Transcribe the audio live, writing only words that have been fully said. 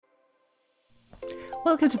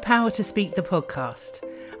Welcome to Power to Speak, the podcast.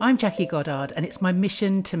 I'm Jackie Goddard, and it's my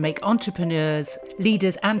mission to make entrepreneurs,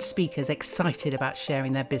 leaders and speakers excited about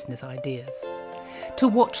sharing their business ideas, to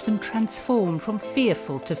watch them transform from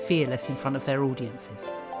fearful to fearless in front of their audiences.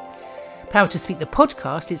 Power to Speak, the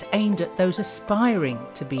podcast is aimed at those aspiring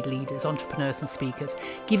to be leaders, entrepreneurs and speakers,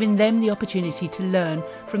 giving them the opportunity to learn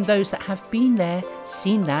from those that have been there,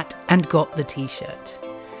 seen that and got the t-shirt.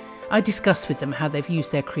 I discuss with them how they've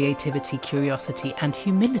used their creativity, curiosity and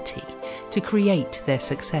humility to create their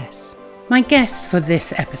success. My guests for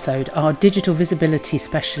this episode are digital visibility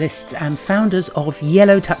specialists and founders of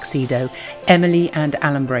Yellow Tuxedo, Emily and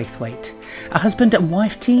Alan Braithwaite, a husband and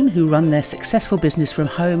wife team who run their successful business from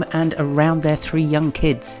home and around their 3 young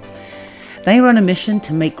kids. They are on a mission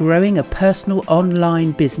to make growing a personal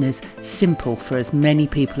online business simple for as many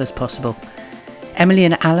people as possible. Emily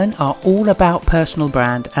and Alan are all about personal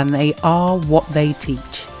brand, and they are what they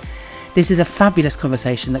teach. This is a fabulous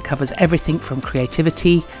conversation that covers everything from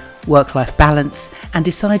creativity, work-life balance, and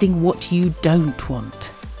deciding what you don't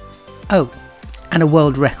want. Oh, and a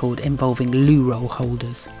world record involving loo roll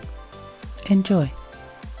holders. Enjoy.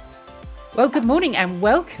 Well, good morning and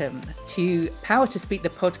welcome to Power to Speak, the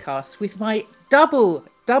podcast, with my double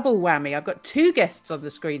whammy. I've got 2 guests on the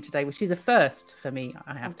screen today, which is a first for me,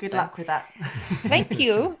 I have to say. Good luck with that. Thank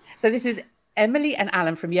you. So this is Emily and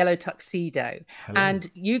Alan from Yellow Tuxedo. Hello. And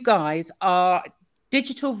you guys are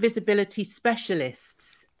digital visibility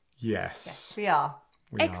specialists. Yes, we are.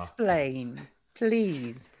 Explain,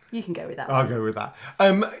 please. You can go with that I'll go with that.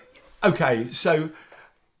 Okay, so...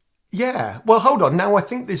 yeah, well, hold on. Now, I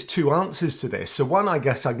think there's 2 answers to this. So one, I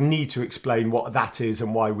guess I need to explain what that is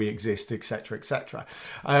and why we exist, etc., etc.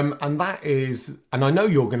 And that is, and I know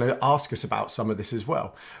you're going to ask us about some of this as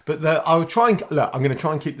well, but I'm going to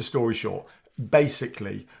try and keep the story short.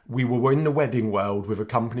 Basically, we were in the wedding world with a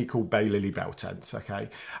company called Bay Lily Bell Tents, okay?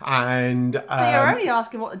 And you're only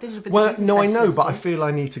asking what the digital business I know, but I feel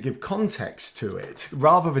I need to give context to it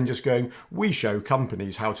rather than just going, we show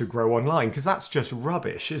companies how to grow online, because that's just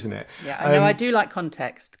rubbish, isn't it? Yeah, I know. I do like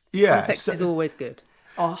context. Yeah, context is always good.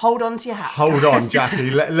 Oh, hold on to your hat. Hold on,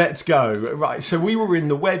 Jackie. Let's go. Right. So we were in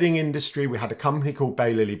the wedding industry. We had a company called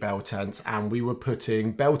Bay Lily Bell Tents, and we were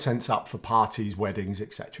putting bell tents up for parties, weddings,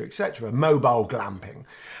 etc., etc. Mobile glamping.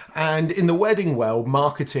 And in the wedding world,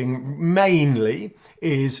 marketing mainly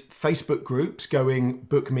is Facebook groups going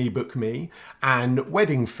book me, and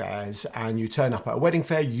wedding fairs. And you turn up at a wedding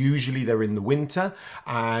fair. Usually they're in the winter,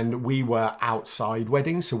 and we were outside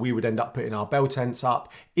weddings, so we would end up putting our bell tents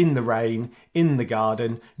up in the rain, in the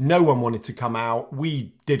garden. No one wanted to come out.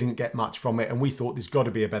 We didn't get much from it, and we thought there's got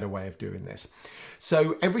to be a better way of doing this.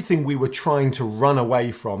 So everything we were trying to run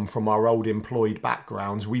away from our old employed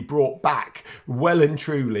backgrounds, we brought back well and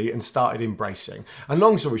truly and started embracing. And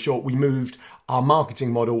long story short, we moved our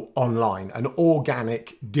marketing model online. An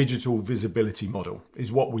organic digital visibility model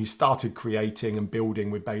is what we started creating and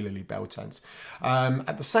building with Bay Lily Bell Tents.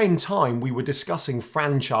 At the same time, we were discussing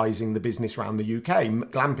franchising the business around the UK.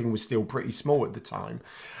 Glamping was still pretty small at the time.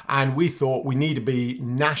 And we thought we need to be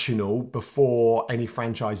national before any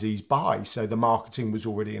franchisees buy. So the marketing was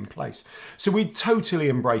already in place. So we totally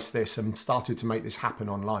embraced this and started to make this happen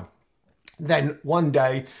online. Then one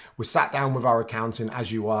day we sat down with our accountant,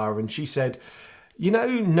 as you are, and she said, you know,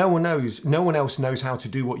 no one else knows how to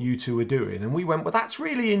do what you 2 are doing. And we went, well, that's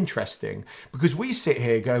really interesting, because we sit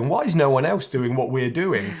here going, why is no one else doing what we're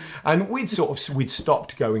doing? And we'd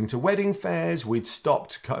stopped going to wedding fairs. We'd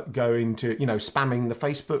stopped going to, spamming the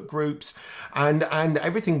Facebook groups, and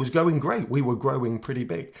everything was going great. We were growing pretty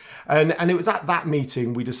big. And it was at that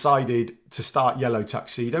meeting we decided to start Yellow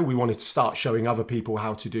Tuxedo. We wanted to start showing other people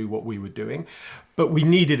how to do what we were doing. But we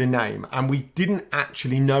needed a name, and we didn't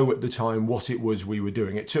actually know at the time what it was we were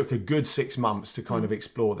doing. It took a good 6 months to kind of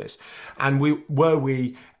explore this. And were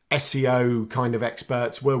we SEO kind of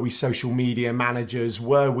experts? Were we social media managers?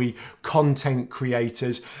 Were we content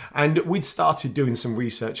creators? And we'd started doing some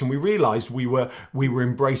research, and we realized we were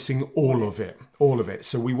embracing all of it.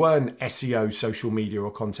 So we weren't SEO, social media or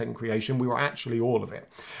content creation. We were actually all of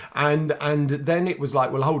it. And then it was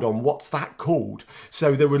like, well, hold on, what's that called?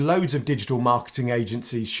 So there were loads of digital marketing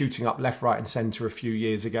agencies shooting up left, right and center a few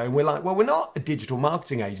years ago. And we're like, well, we're not a digital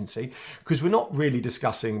marketing agency because we're not really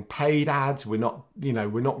discussing paid ads. We're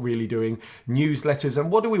not really doing newsletters. And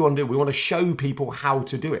what do we want to do? We want to show people how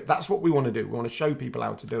to do it. That's what we want to do. We want to show people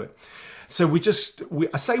how to do it. So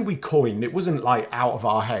I say we coined, it wasn't like out of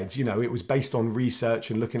our heads, it was based on research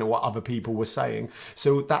and looking at what other people were saying.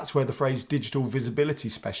 So that's where the phrase digital visibility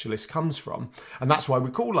specialist comes from. And that's why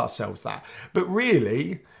we call ourselves that. But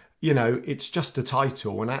really, it's just a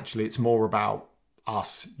title, and actually it's more about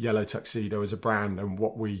us, Yellow Tuxedo, as a brand and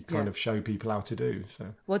what we kind of show people how to do. So,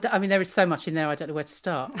 Well, I mean, there is so much in there. I don't know where to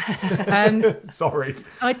start. sorry.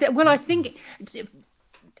 I think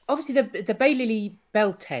obviously the Baylily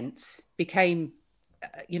Bell tents became,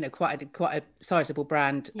 quite a sizable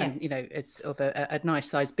brand, and it's of a nice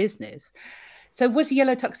sized business. So was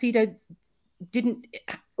Yellow Tuxedo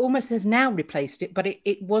almost has now replaced it, but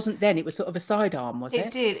it wasn't then. It was sort of a sidearm, was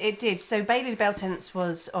it? It did. So Baylily Bell Tents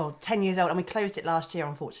was 10 years old, and we closed it last year,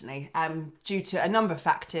 unfortunately, due to a number of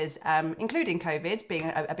factors, including COVID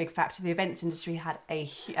being a big factor. The events industry had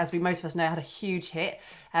as most of us know, had a huge hit.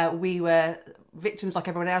 We were victims like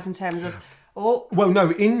everyone else in terms of... Well,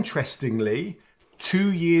 no, interestingly,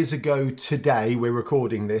 2 years ago today, we're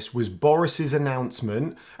recording this, was Boris's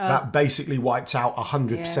announcement that basically wiped out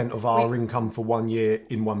 100% of our income for 1 year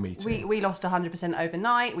in one meeting. We lost 100%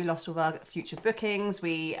 overnight. We lost all of our future bookings.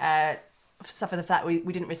 We suffered the fact we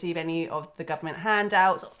didn't receive any of the government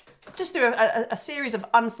handouts, just through a series of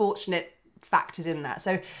unfortunate factors in that.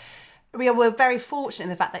 So we were very fortunate in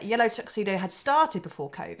the fact that Yellow Tuxedo had started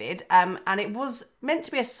before COVID, and it was meant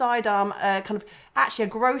to be a sidearm, kind of actually a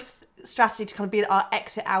growth strategy to kind of be our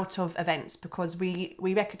exit out of events, because we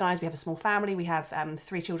recognise we have a small family. We have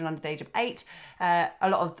 3 children under the age of 8. A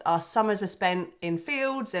lot of our summers were spent in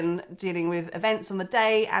fields and dealing with events on the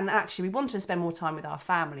day, and actually we wanted to spend more time with our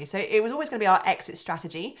family. So it was always going to be our exit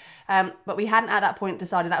strategy, but we hadn't at that point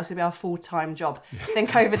decided that was going to be our full-time job. Then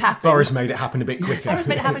COVID happened. Boris made it happen a bit quicker.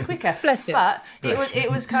 Bless him. But it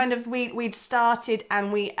was kind of, we'd started,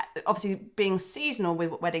 and we obviously, being seasonal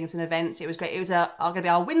with weddings and events, it was great. It was going to be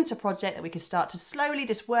our winter project that we could start to slowly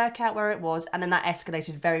just work out where it was, and then that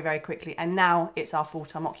escalated very, very quickly, and now it's our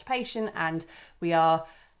full-time occupation, and we are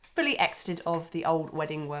fully exited of the old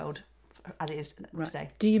wedding world as it is today.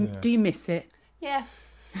 Do you miss it? Yeah.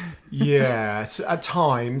 Yeah, at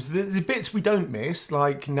times the bits we don't miss,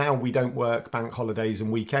 like now we don't work bank holidays and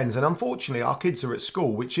weekends, and unfortunately our kids are at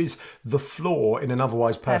school, which is the flaw in an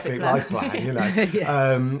otherwise perfect life plan.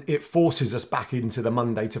 Yes. It forces us back into the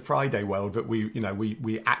Monday to Friday world that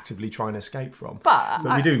we actively try and escape from. But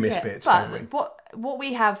we do miss bits. Don't we? What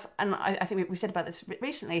we have, and I think we said about this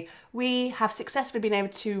recently, we have successfully been able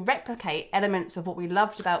to replicate elements of what we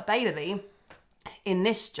loved about Baylily in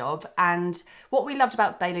this job. And what we loved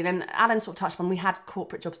about Baylily, and Alan sort of touched on, we had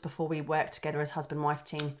corporate jobs before we worked together as husband and wife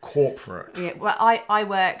team. Corporate? Yeah, well, I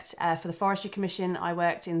worked for the Forestry Commission. I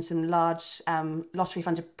worked in some large lottery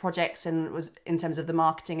funded projects, and was in terms of the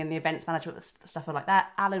marketing and the events management, stuff like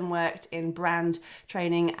that. Alan worked in brand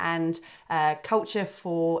training and culture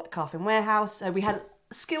for Carfin Warehouse. So we had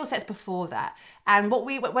skill sets before that. And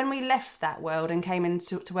when we left that world and came in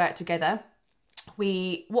to work together,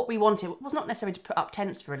 what we wanted was not necessarily to put up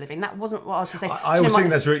tents for a living. That wasn't what I was going to say. I was thinking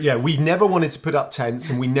that's right. Yeah, we never wanted to put up tents,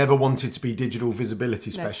 and we never wanted to be digital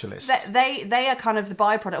visibility specialists. They are kind of the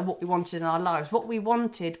byproduct of what we wanted in our lives. What we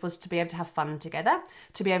wanted was to be able to have fun together,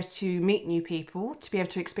 to be able to meet new people, to be able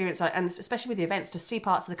to experience, and especially with the events, to see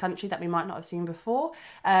parts of the country that we might not have seen before,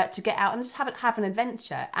 to get out and just have an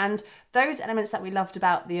adventure. And those elements that we loved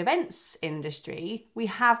about the events industry, we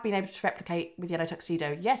have been able to replicate with Yellow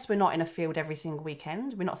Tuxedo. Yes, we're not in a field every single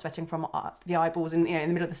weekend. We're not sweating from the eyeballs in the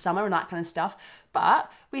middle of the summer and that kind of stuff.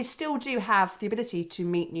 But we still do have the ability to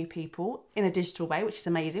meet new people in a digital way, which is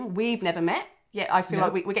amazing. We've never met. Yet I feel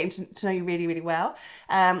like we're getting to know you really, really well.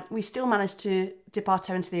 We still manage to dip our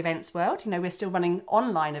toe into the events world. We're still running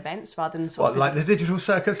online events rather than like the Digital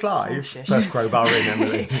Circus Live? First crowbar in,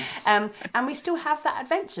 Emily. And we still have that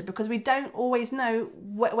adventure because we don't always know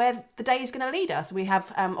where the day is going to lead us. We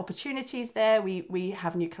have opportunities there. We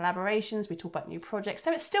have new collaborations. We talk about new projects.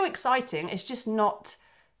 So it's still exciting. It's just not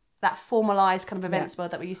that formalised kind of events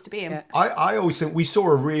world that we used to be in. Yeah. I always think we saw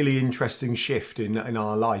a really interesting shift in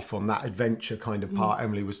our life on that adventure kind of part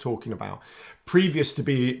Emily was talking about. Previous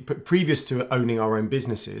to owning our own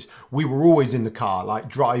businesses, we were always in the car, like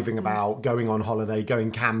driving about, going on holiday,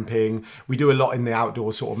 going camping. We do a lot in the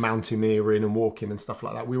outdoor sort of mountaineering and walking and stuff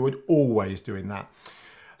like that. We were always doing that.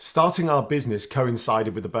 Starting our business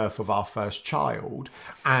coincided with the birth of our first child,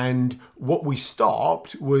 and what we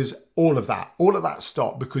stopped was all of that. All of that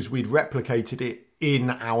stopped because we'd replicated it in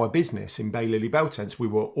our business in Baylily Bell Tents. We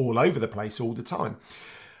were all over the place all the time.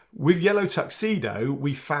 With Yellow Tuxedo,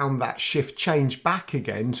 we found that shift change back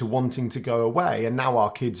again to wanting to go away. And now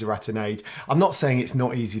our kids are at an age, I'm not saying it's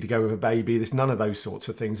not easy to go with a baby. There's none of those sorts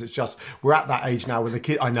of things. It's just, we're at that age now where the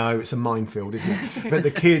kid, I know it's a minefield, isn't it? But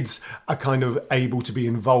the kids are kind of able to be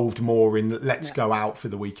involved more in let's go out for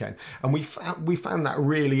the weekend. And we found that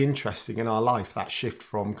really interesting in our life, that shift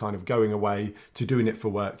from kind of going away to doing it for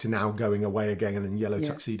work to now going away again, and then Yellow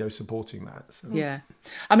Tuxedo supporting that. So. Yeah.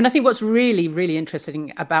 I mean, I think what's really, really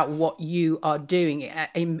interesting about what you are doing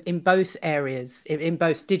in both areas, in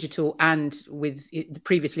both digital and with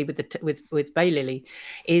previously with Baylily,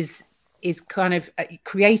 is kind of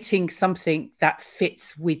creating something that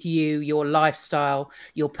fits with you, your lifestyle,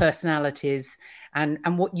 your personalities,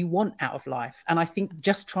 and what you want out of life. And I think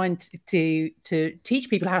just trying to teach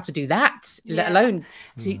people how to do that, let alone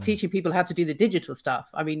teaching people how to do the digital stuff.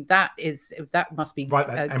 I mean, that must be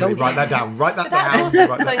Emily, write that down. Write that that's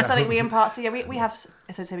down. also something we impart. So we have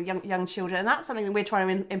young children, and that's something that we're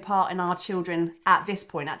trying to impart in our children at this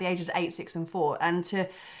point, at the ages of 8, 6, and 4. And to,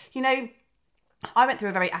 I went through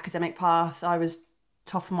a very academic path. I was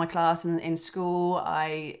top of my class in school.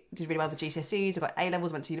 I did really well with the GCSEs. I got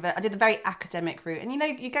A-levels, went to university. I did the very academic route. And,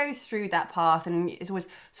 you go through that path and it's always,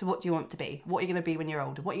 so what do you want to be? What are you going to be when you're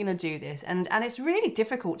older? What are you going to do this? And it's really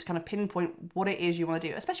difficult to kind of pinpoint what it is you want to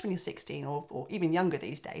do, especially when you're 16 or even younger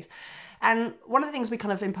these days. And one of the things we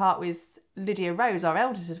kind of impart with Lydia Rose, our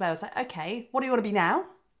eldest as well, is like, okay, what do you want to be now?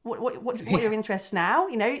 What are your interests now?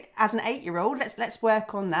 As an 8-year-old, let's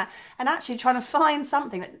work on that, and actually trying to find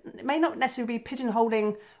something that may not necessarily be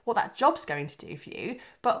pigeonholing what that job's going to do for you,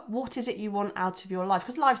 but what is it you want out of your life?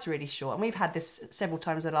 Because life's really short, and we've had this several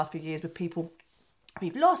times in the last few years with people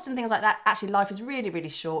we've lost and things like that. Actually, life is really, really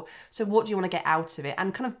short. So what do you want to get out of it?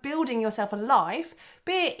 And kind of building yourself a life,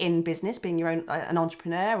 be it in business, being your own an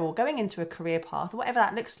entrepreneur, or going into a career path, or whatever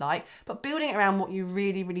that looks like, but building it around what you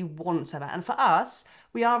really, really want to have. And for us,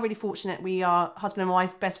 we are really fortunate. We are husband and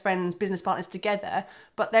wife, best friends, business partners together,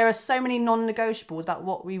 but there are so many non-negotiables about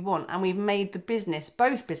what we want. And we've made the business,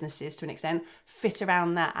 both businesses to an extent, fit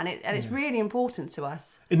around that. And it's really important to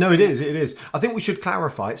us. No, it is. I think we should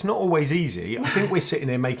clarify, it's not always easy. I think we're sitting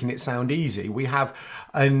here making it sound easy. We have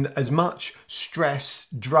as much stress,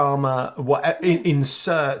 drama,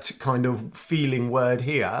 insert kind of feeling word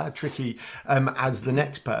here, tricky, as the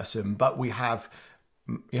next person. But we have...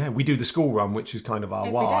 we do the school run, which is kind of our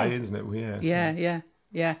why, isn't it?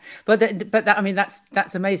 Yeah. But that, I mean,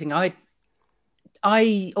 that's amazing.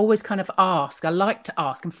 I always kind of ask. I like to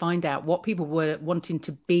ask and find out what people were wanting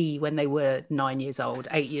to be when they were 9 years old,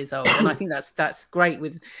 8 years old, and I think that's great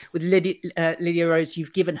with Lydia Rose.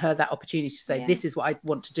 You've given her that opportunity to say, this is what I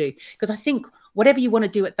want to do, because I think whatever you want to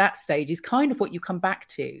do at that stage is kind of what you come back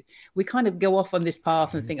to. We kind of go off on this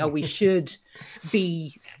path and think, oh, we should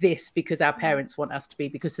be this because our parents want us to be,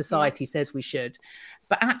 because society says we should.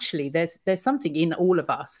 But actually, there's something in all of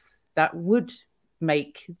us that would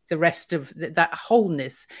make the rest of that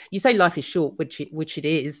wholeness. You say life is short, which it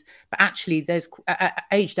is, but actually there's at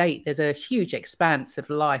aged 8, there's a huge expanse of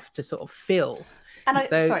life to sort of fill. And I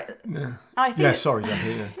think this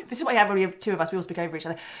is what we have when we have two of us, we all speak over each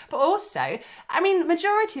other. But also, I mean,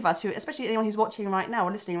 majority of us, especially anyone who's watching right now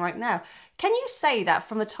or listening right now, can you say that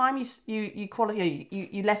from the time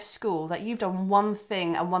you left school, that you've done one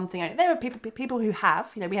thing and one thing only? There are people who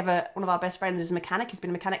have, we have one of our best friends is a mechanic. He's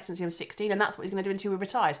been a mechanic since he was 16, and that's what he's going to do until he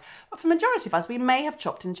retires. But for the majority of us, we may have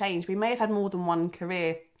chopped and changed. We may have had more than one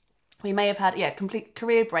career. We may have had, complete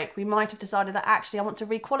career break. We might have decided that actually I want to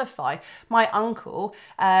requalify. My uncle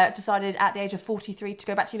decided at the age of 43 to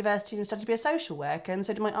go back to university and study to be a social worker, and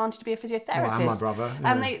so did my auntie to be a physiotherapist. And my brother.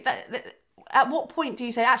 Yeah. And at what point do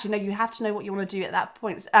you say, actually, no, you have to know what you want to do at that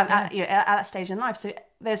point, at that stage in life? So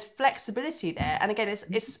there's flexibility there. And again,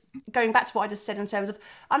 it's going back to what I just said in terms of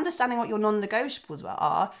understanding what your non-negotiables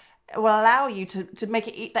are. Will allow you to make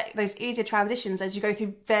it those easier transitions as you go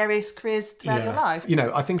through various careers throughout your life.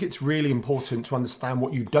 I think it's really important to understand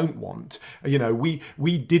what you don't want. We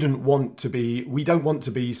don't want to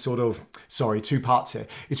be sort of, two parts here.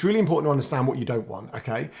 It's really important to understand what you don't want,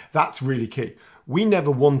 okay? That's really key. We never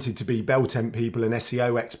wanted to be bell tent people and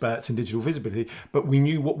SEO experts in digital visibility, but we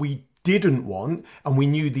knew what we didn't want, and we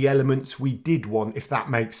knew the elements we did want, if that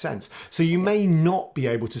makes sense. So you may not be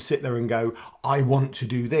able to sit there and go, I want to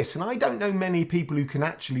do this. And I don't know many people who can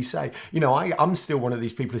actually say, I'm still one of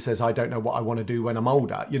these people who says, I don't know what I want to do when I'm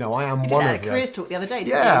older. I am one of them. You did a careers talk the other day,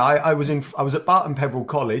 didn't you? Yeah, I was at Barton Peveril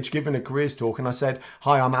College giving a careers talk, and I said,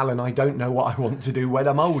 hi, I'm Alan. I don't know what I want to do when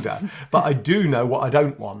I'm older, but I do know what I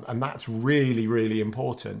don't want. And that's really, really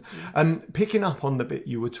important. Picking up on the bit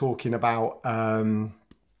you were talking about,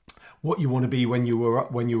 what you want to be when you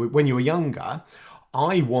were younger,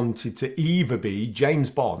 I wanted to either be James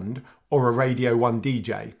Bond or a Radio 1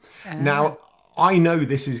 DJ. Now, I know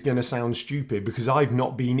this is going to sound stupid because I've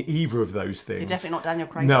not been either of those things. You're definitely not Daniel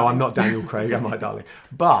Craig. No, I'm not Daniel Craig, am I, darling?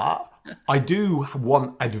 But I do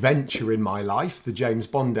want adventure in my life, the James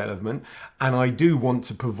Bond element, and I do want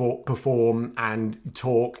to perform and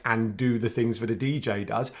talk and do the things that a DJ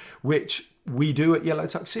does, which we do at Yellow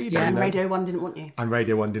Tuxedo. And Radio 1 didn't want you. And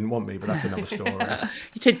Radio 1 didn't want me, but that's another story.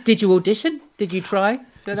 Did you audition? Did you try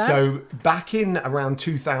for that? So back in around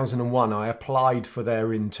 2001, I applied for their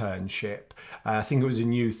internship. I think it was a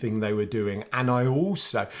new thing they were doing. And I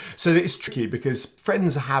also, so it's tricky because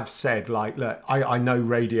friends have said, like, look, I know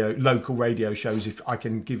local radio shows, if I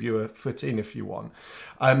can give you a foot in if you want.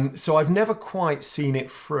 So I've never quite seen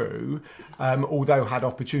it through, although had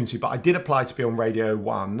opportunity. But I did apply to be on Radio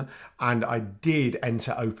 1, and I did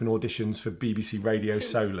enter open auditions for BBC Radio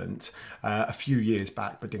Solent a few years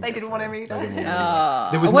back, but They didn't want to read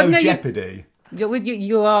that. There was no jeopardy.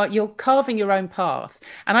 You're carving your own path,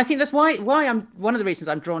 and I think that's why I'm one of the reasons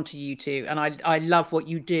I'm drawn to you two, and I love what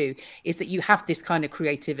you do, is that you have this kind of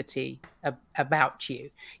creativity about you,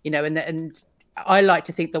 and I like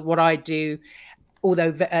to think that what I do,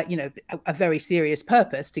 although a very serious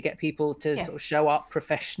purpose to get people to sort of show up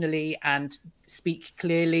professionally and speak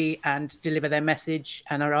clearly and deliver their message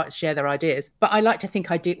and share their ideas. But I like to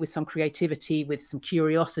think I do it with some creativity, with some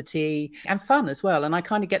curiosity and fun as well. And I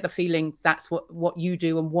kind of get the feeling that's what you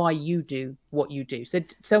do and why you do what you do.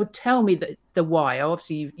 So tell me the why.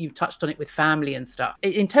 Obviously, you've touched on it with family and stuff.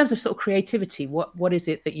 In terms of sort of creativity, what is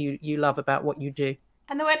it that you love about what you do?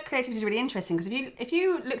 And the word creativity is really interesting because if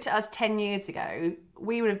you looked at us 10 years ago,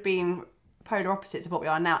 we would have been polar opposites of what we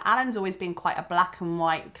are now. Alan's always been quite a black and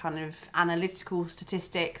white kind of analytical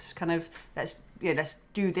statistics, kind of let's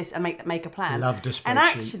do this and make a plan. Loved a spreadsheet. And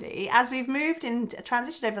actually, as we've moved and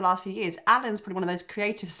transitioned over the last few years, Alan's probably one of those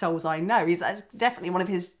creative souls I know. He's definitely one of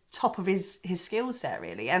his top of his skill set,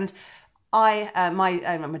 really. And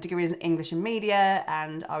my degree is in English and media,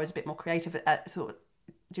 and I was a bit more creative at sort of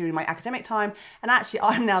during my academic time, and actually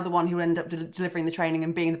I'm now the one who will end up delivering the training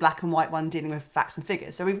and being the black and white one dealing with facts and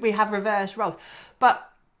figures. So we have reverse roles. But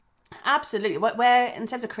absolutely, where in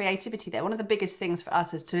terms of creativity there, one of the biggest things for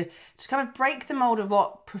us is to kind of break the mold of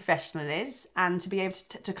what professional is and to be able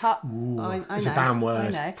to cut. It's a banned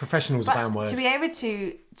word. Professional is a banned word. To be able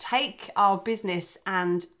to take our business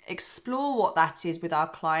and explore what that is with our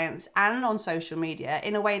clients and on social media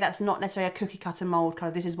in a way that's not necessarily a cookie cutter mold, kind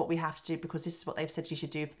of this is what we have to do because this is what they've said you should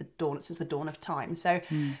do since the dawn of time. So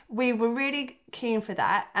we were really keen for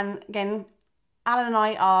that. And again, Alan and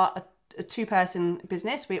I are a two-person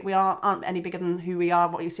business. We aren't any bigger than who we are,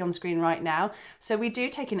 what you see on the screen right now. So we do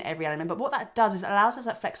take in every element, but what that does is it allows us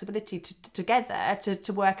that flexibility together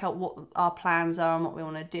to work out what our plans are and what we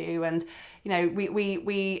want to do. And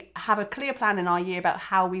we have a clear plan in our year about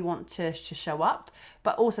how we want to show up,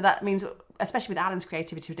 but also that means, especially with Alan's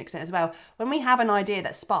creativity to an extent as well, when we have an idea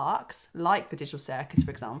that sparks, like the Digital Circus,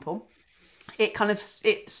 for example,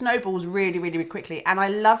 it snowballs really, really, really quickly. And I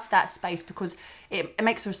love that space because it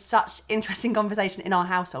makes for such interesting conversation in our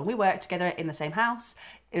household. We work together in the same house.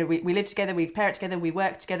 We live together, we parent together, we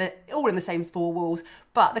work together, all in the same four walls.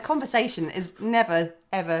 But the conversation is never,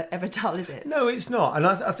 ever, ever dull, is it? No, it's not. And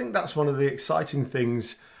I think that's one of the exciting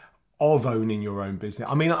things of owning your own business.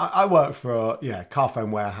 I mean, I work for Carphone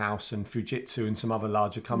Warehouse and Fujitsu and some other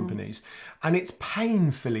larger companies, and it's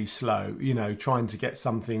painfully slow, trying to get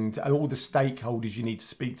something to all the stakeholders you need to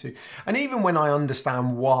speak to. And even when I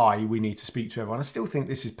understand why we need to speak to everyone, I still think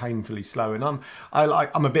this is painfully slow. And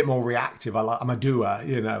I'm a bit more reactive. I'm a doer,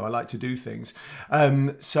 I like to do things.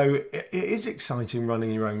 So it is exciting running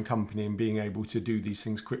your own company and being able to do these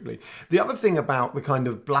things quickly. The other thing about the kind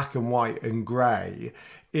of black and white and grey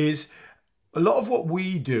is a lot of what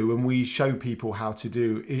we do and we show people how to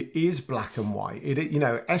do it is black and white.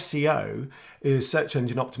 SEO is search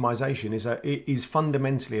engine optimization is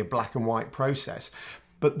fundamentally a black and white process.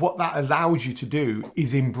 But what that allows you to do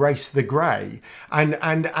is embrace the grey. And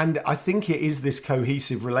I think it is this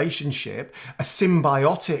cohesive relationship, a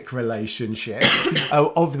symbiotic relationship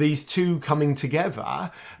of these two coming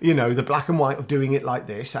together, the black and white of doing it like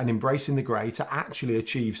this and embracing the grey to actually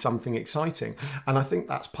achieve something exciting. And I think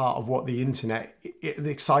that's part of what the internet,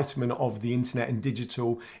 the excitement of the internet and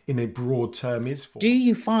digital in a broad term is for. Do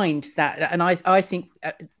you find that, and I think...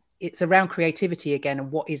 it's around creativity again,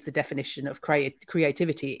 and what is the definition of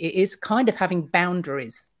creativity? It is kind of having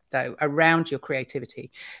boundaries, though, around your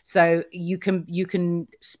creativity. So you can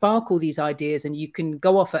spark all these ideas and you can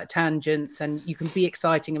go off at tangents and you can be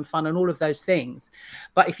exciting and fun and all of those things.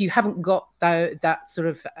 But if you haven't got that sort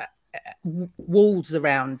of walls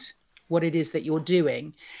around what it is that you're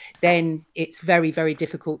doing, then it's very, very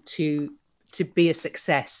difficult to be a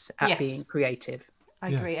success at being creative. I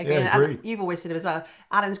agree. Yeah, And you've always said it as well.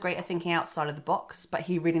 Alan's great at thinking outside of the box, but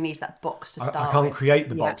he really needs that box to start I can't with. create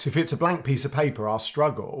the box. If it's a blank piece of paper, I'll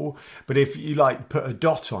struggle. But if you like put a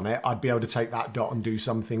dot on it, I'd be able to take that dot and do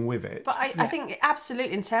something with it. But I think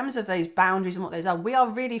absolutely, in terms of those boundaries and what those are, we are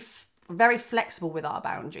really very flexible with our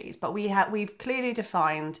boundaries. But we've clearly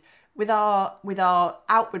defined with our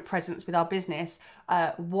outward presence, with our business,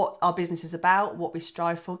 what our business is about, what we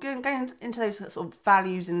strive for, going into those sort of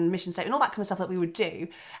values and mission statement, all that kind of stuff that we would do.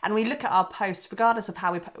 And we look at our posts, regardless of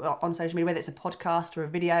how we on social media, whether it's a podcast or a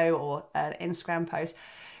video or an Instagram post.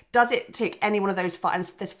 Does it tick any one of those five?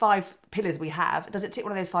 And there's 5 pillars we have. Does it tick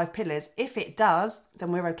one of those 5 pillars? If it does,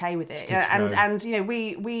 then we're okay with it. And you know,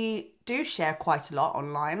 we do share quite a lot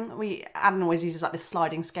online. Alan always uses like this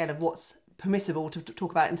sliding scale of what's permissible to talk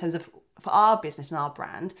about in terms of for our business and our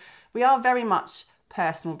brand. We are very much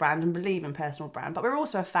personal brand and believe in personal brand, but we're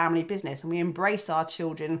also a family business and we embrace our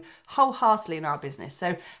children wholeheartedly in our business.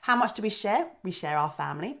 So how much do we share? We share our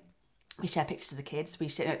family. We share pictures of the kids.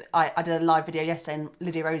 I did a live video yesterday and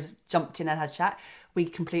Lydia Rose jumped in and had a chat. We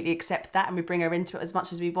completely accept that and we bring her into it as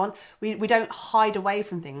much as we want. We don't hide away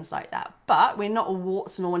from things like that, but we're not all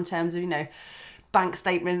warts and all in terms of, you know, bank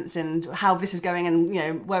statements and how this is going and, you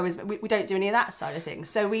know, we don't do any of that side of things.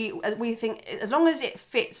 So we think as long as it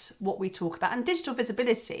fits what we talk about, and digital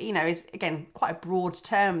visibility, you know, is again quite a broad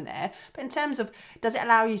term there, but in terms of, does it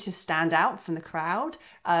allow you to stand out from the crowd?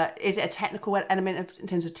 Is it a technical element in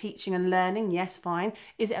terms of teaching and learning? Yes, fine.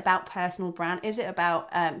 Is it about personal brand? Is it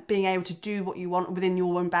about being able to do what you want within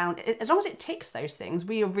your own bound? As long as it ticks those things,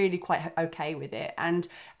 we are really quite okay with it. And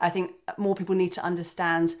I think more people need to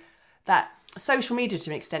understand that social media to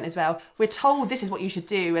an extent as well. We're told this is what you should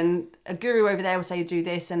do, and a guru over there will say do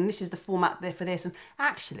this, and this is the format there for this, and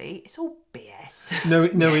actually it's all BS. No,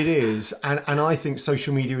 it is, and I think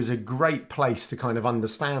social media is a great place to kind of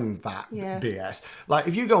understand that BS. Like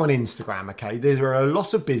if you go on Instagram, okay, there are a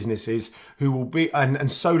lot of businesses who will be, and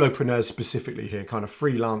solopreneurs specifically here, kind of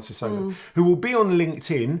freelancers, who will be on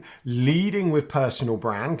LinkedIn leading with personal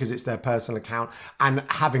brand because it's their personal account and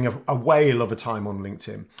having a whale of a time on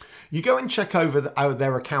LinkedIn. You go and check over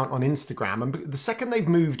their account on Instagram, and the second they've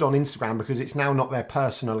moved on Instagram, because it's now not their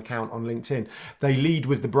personal account on LinkedIn, they lead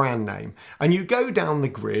with the brand name. And you go down the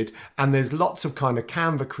grid, and there's lots of kind of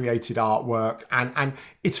Canva created artwork, and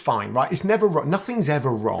it's fine, right? It's never wrong. Nothing's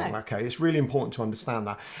ever wrong, okay? It's really important to understand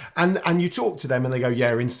that. And you talk to them, and they go,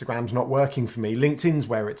 yeah, Instagram's not working for me. LinkedIn's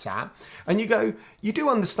where it's at. And you go, you do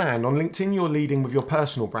understand, on LinkedIn, you're leading with your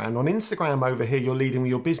personal brand. On Instagram over here, you're leading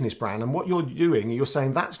with your business brand. And what you're doing, you're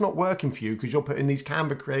saying that's not working for you because you're putting these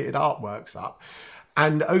Canva created artworks up.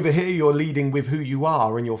 And over here, you're leading with who you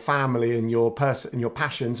are and your family and your person and your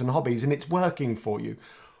passions and hobbies, and it's working for you.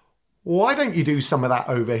 Why don't you do some of that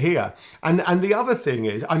over here? And the other thing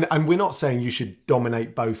is, and we're not saying you should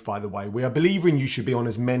dominate both, by the way. We are believing you should be on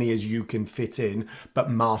as many as you can fit in, but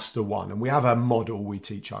master one. And we have a model we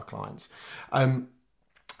teach our clients.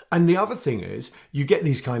 And the other thing is, you get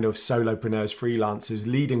these kind of solopreneurs, freelancers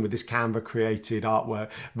leading with this Canva created artwork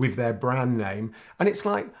with their brand name. And it's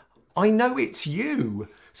like, I know it's you.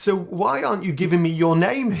 So why aren't you giving me your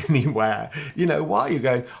name anywhere? You know, why are you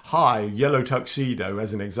going, hi, Yellow Tuxedo,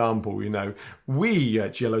 as an example, you know, we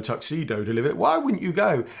at Yellow Tuxedo deliver. Why wouldn't you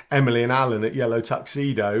go, Emily and Alan at Yellow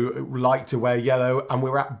Tuxedo like to wear yellow, and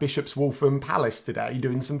we're at Bishop's Waltham Palace today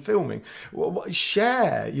doing some filming.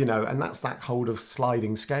 Share, you know, and that's that whole of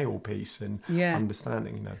sliding scale piece and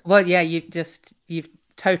understanding, you know. Well, yeah, you've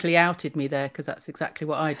totally outed me there, because that's exactly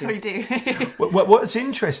what I do. We do. What's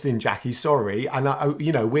interesting, Jackie, sorry, and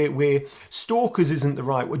you know, we're stalkers isn't the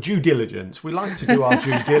right word, due diligence. We like to do our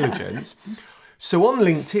due diligence. So on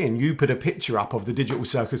LinkedIn, you put a picture up of the Digital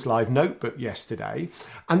Circus Live notebook yesterday,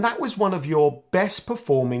 and that was one of your best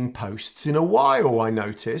performing posts in a while, I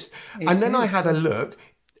noticed. Then I had a look.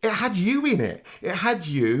 It had you in it. It had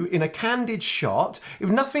you in a candid shot. It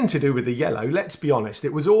was nothing to do with the yellow, let's be honest.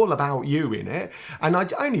 It was all about you in it. And I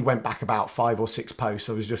only went back about 5 or 6 posts.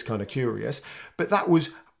 I was just kind of curious. But that was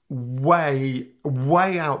way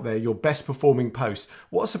out there, your best performing post.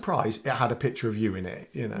 What a surprise. It had a picture of you in it,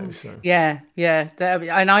 you know. So yeah.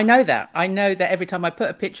 And I know that every time I put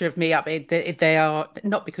a picture of me up, they are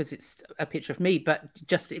not because it's a picture of me, but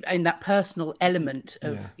just in that personal element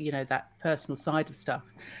of you know, that personal side of stuff.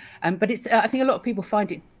 But it's I think a lot of people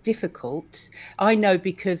find it difficult. I know,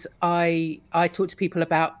 because I talk to people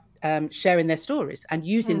about sharing their stories and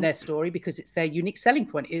using their story, because it's their unique selling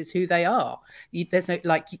point, is who they are. There's no,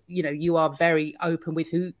 like, you know, you are very open with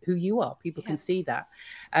who you are. People can see that.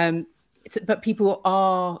 but people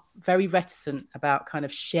are very reticent about kind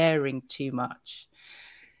of sharing too much.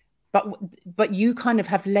 But you kind of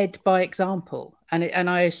have led by example, and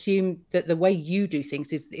I assume that the way you do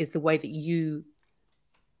things is the way that you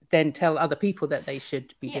then tell other people that they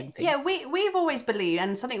should be doing things. Yeah, we've always believed,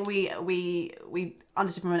 and something we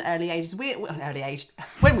understood from an early age.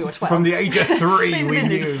 When we were 12. From the age of 3, we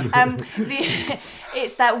knew.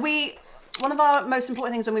 It's that one of our most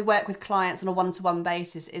important things when we work with clients on a one-to-one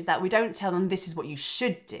basis is that we don't tell them this is what you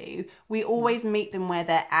should do. We always meet them where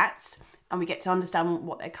they're at, and we get to understand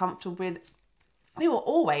what they're comfortable with. We will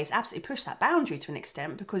always absolutely push that boundary to an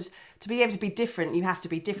extent, because to be able to be different, you have to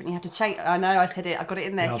be different. You have to change. I know I said it. I got it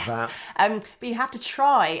in there. Love yes. that. But you have to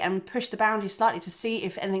try and push the boundary slightly to see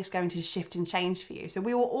if anything's going to shift and change for you. So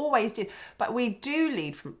we will always do, but we do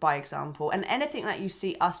lead by example. And anything that you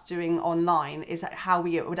see us doing online is how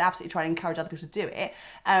we would absolutely try and encourage other people to do it.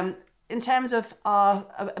 In terms of our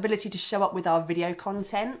ability to show up with our video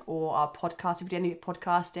content or our podcast, if we do any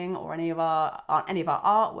podcasting or any of our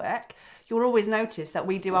artwork, you'll always notice that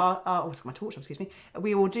we do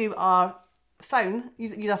we will do our phone,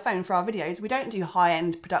 use our phone for our videos. We don't do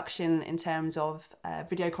high-end production in terms of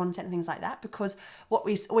video content and things like that, because what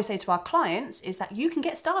we always say to our clients is that you can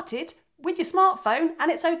get started with your smartphone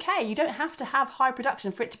and it's okay. You don't have to have high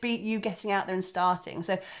production for it to be you getting out there and starting.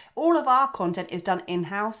 So all of our content is done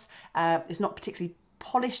in-house. It's not particularly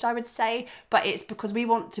polished, I would say, but it's because we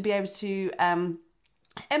want to be able to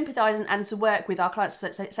empathize and to work with our clients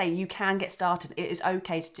to say you can get started. It is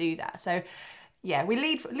okay to do that. So yeah, we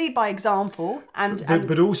lead by example,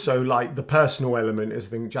 but also like the personal element, as I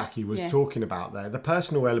think Jackie was talking about there. The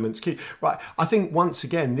personal element's key, right? I think once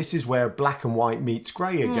again, this is where black and white meets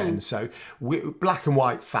grey again. So black and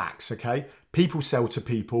white facts, okay? People sell to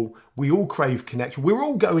people. We all crave connection. We're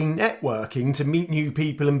all going networking to meet new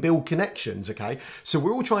people and build connections, okay? So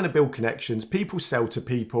we're all trying to build connections. People sell to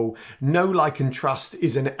people. Know, like, and trust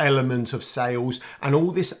is an element of sales, and all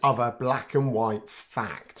this other black and white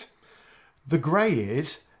fact. The grey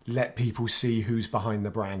is let people see who's behind the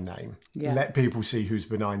brand name. Yeah. Let people see who's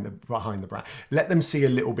behind the brand. Let them see a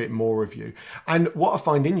little bit more of you. And what I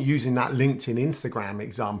find in using that LinkedIn, Instagram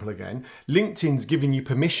example again, LinkedIn's giving you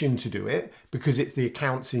permission to do it because it's the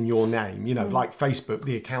accounts in your name, like Facebook,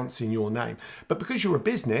 the accounts in your name. But because you're a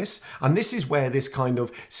business, and this is where this kind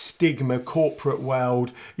of stigma, corporate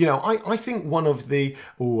world, I think one of the,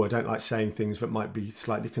 I don't like saying things that might be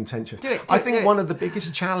slightly contentious. I think one of the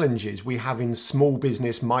biggest challenges we have in small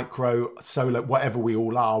business, micro, solo, whatever we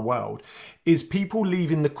all are world, is people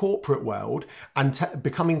leaving the corporate world and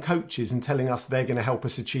becoming coaches and telling us they're going to help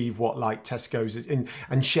us achieve what, like Tesco's,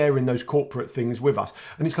 and sharing those corporate things with us.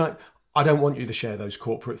 And it's like, I don't want you to share those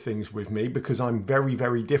corporate things with me, because I'm very,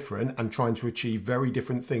 very different and trying to achieve very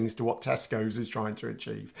different things to what Tesco's is trying to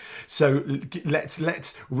achieve. So let's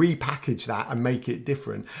repackage that and make it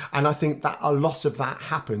different. And I think that a lot of that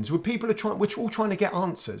happens with people we're all trying to get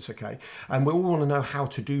answers, okay? And we all want to know how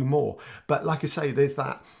to do more. But like I say, there's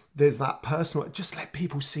that personal, just let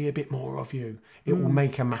people see a bit more of you. It will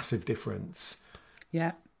make a massive difference.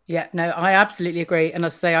 Yeah. Yeah, no, I absolutely agree. And I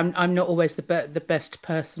say I'm not always the best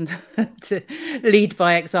person to lead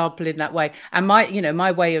by example in that way. And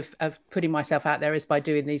my way of putting myself out there is by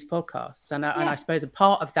doing these podcasts. And I suppose a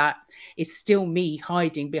part of that is still me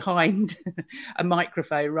hiding behind a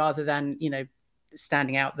microphone rather than,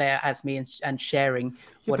 standing out there as me and sharing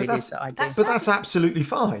what it is that I do. But that's absolutely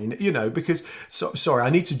fine, because, sorry, I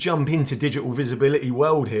need to jump into digital visibility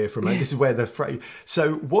world here for a moment. This is where the phrase,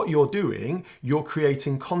 so what you're doing, you're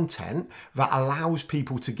creating content that allows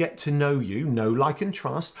people to get to know you, know, like, and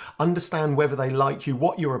trust, understand whether they like you,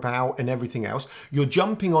 what you're about, and everything else. You're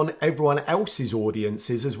jumping on everyone else's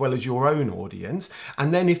audiences as well as your own audience.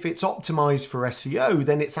 And then if it's optimized for SEO,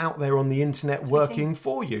 then it's out there on the internet working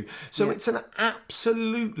for you. So it's an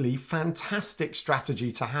absolutely fantastic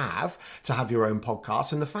strategy to have your own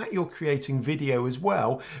podcast. And the fact you're creating video as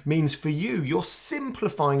well means for you're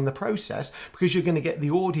simplifying the process, because you're going to get the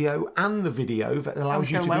audio and the video that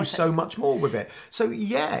allows you to do so much more with it. So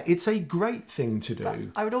it's a great thing to do. But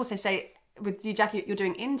I would also say with you, Jackie, you're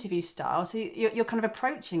doing interview style, so you're kind of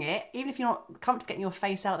approaching it, even if you're not comfortable getting your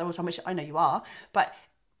face out there all the time, which I know you are, but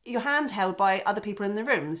you're handheld by other people in the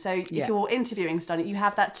room. So if you're interviewing someone, you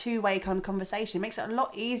have that two-way kind of conversation. It makes it a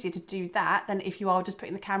lot easier to do that than if you are just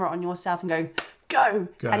putting the camera on yourself and going, go.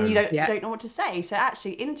 And you don't know what to say. So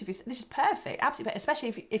actually, interviews, this is perfect, absolutely perfect.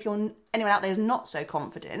 Especially if you're anyone out there who's not so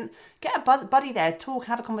confident, get a buddy there, talk,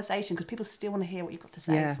 have a conversation, because people still want to hear what you've got to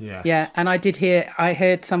say. Yeah. And I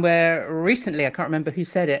heard somewhere recently, I can't remember who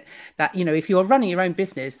said it, that if you're running your own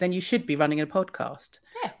business, then you should be running a podcast.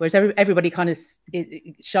 Whereas everybody kind of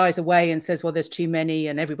shies away and says, well, there's too many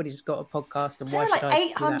and everybody's got a podcast. And why There are should like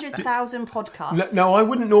I 800,000 podcasts. No, I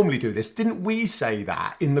wouldn't normally do this. Didn't we say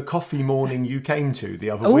that in the coffee morning you came to the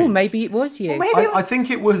other Oh, week? maybe it was you. Well, I think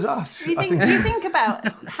it was us. You think about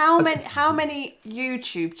how many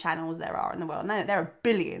YouTube channels there are in the world. No, there are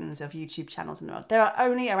billions of YouTube channels in the world. There are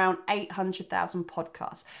only around 800,000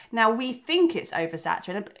 podcasts. Now, we think it's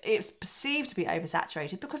oversaturated. It's perceived to be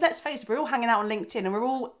oversaturated because, let's face it, we're all hanging out on LinkedIn and we're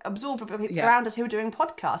all absorbed around us who are doing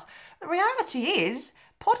podcasts. The reality is,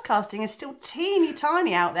 podcasting is still teeny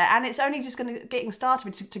tiny out there, and it's only just getting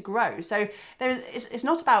started to grow. So it's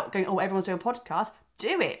not about going, oh, everyone's doing a podcast.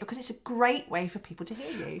 Do it, because it's a great way for people to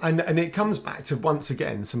hear you. And it comes back to, once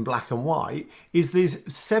again, some black and white, is there's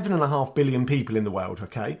 7.5 billion people in the world,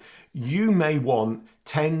 okay? You may want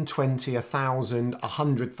 10, 20, 1,000,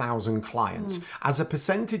 100,000 clients. As a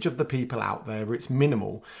percentage of the people out there, it's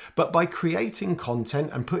minimal. But by creating content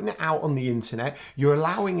and putting it out on the internet, you're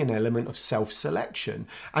allowing an element of self-selection.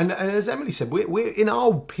 And as Emily said, we're in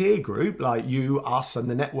our peer group, like you, us, and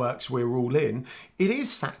the networks we're all in, it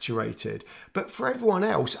is saturated. But for everyone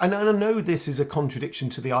else, and I know this is a contradiction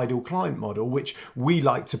to the ideal client model, which we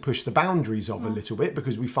like to push the boundaries of a little bit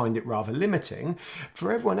because we find it rather limiting.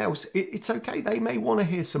 For everyone else, it's okay. They may want to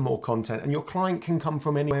hear some more content, and your client can come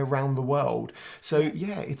from anywhere around the world. So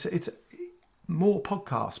yeah, it's more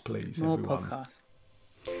podcasts, please. More everyone. podcasts.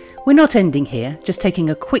 We're not ending here, just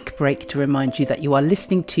taking a quick break to remind you that you are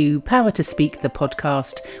listening to Power to Speak, the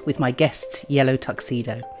podcast, with my guests, Yellow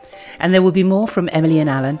Tuxedo. And there will be more from Emily and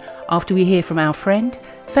Alan after we hear from our friend,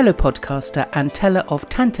 fellow podcaster and teller of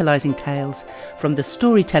tantalising tales from the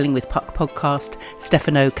Storytelling with Puck podcast,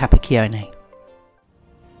 Stefano Capacchione.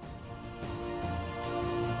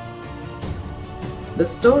 The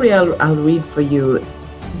story I'll read for you.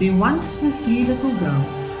 There once were 3 little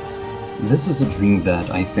girls. This is a dream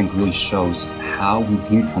that I think really shows how we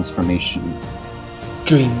view transformation.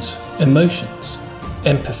 Dreams, emotions,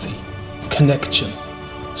 empathy, connection,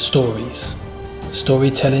 stories.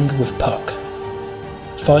 Storytelling with Puck.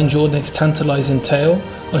 Find your next tantalising tale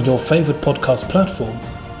on your favourite podcast platform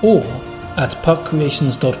or at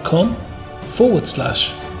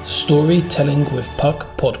puckcreations.com/storytelling with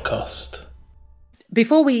Puck podcast.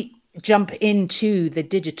 Before we jump into the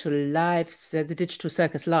digital lives, the Digital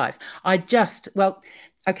Circus Live,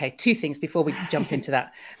 two things before we jump into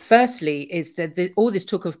that. Firstly, is that all this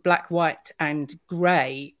talk of black, white and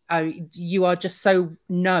grey, you are just so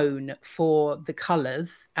known for the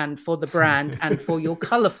colours and for the brand and for your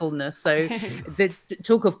colourfulness. So the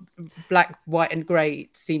talk of black, white and grey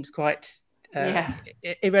seems quite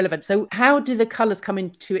irrelevant. So how do the colours come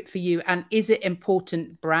into it for you, and is it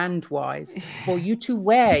important brand wise for you to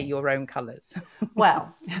wear your own colours?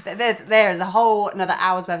 Well, there is a whole another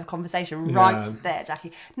hour's worth of conversation right there,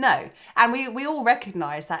 Jackie. No, and we all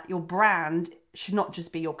recognise that your brand should not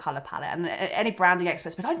just be your colour palette, and any branding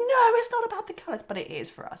experts be like, no, it's not about the colours, but it is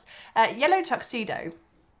for us. Yellow Tuxedo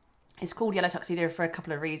is called Yellow Tuxedo for a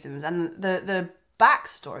couple of reasons, and the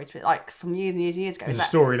backstory to it, like from years and years ago. There's a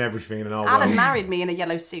story and everything in our Alan world. married me in a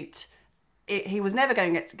yellow suit. He was never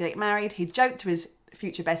going to get married. He joked to his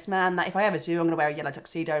future best man that if I ever do, I'm going to wear a yellow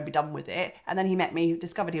tuxedo and be done with it. And then he met me,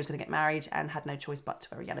 discovered he was going to get married, and had no choice but to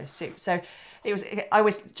wear a yellow suit. So I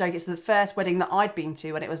always joke, it's the first wedding that I'd been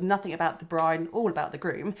to, and it was nothing about the bride, all about the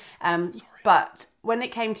groom. But when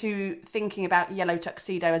it came to thinking about Yellow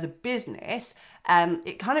Tuxedo as a business,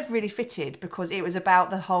 it kind of really fitted because it was about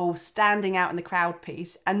the whole standing out in the crowd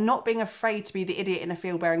piece and not being afraid to be the idiot in a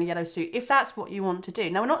field wearing a yellow suit, if that's what you want to do.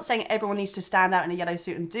 Now, we're not saying everyone needs to stand out in a yellow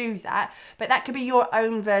suit and do that, but that could be your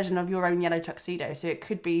own version of your own yellow tuxedo. So it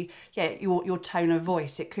could be, your tone of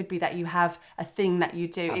voice. It could be that you have a thing that you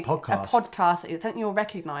do. A podcast that you're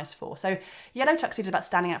recognised for. So Yellow Tuxedo is about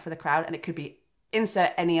standing out for the crowd, and it could be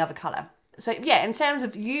insert any other colour. So in terms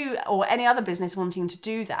of you or any other business wanting to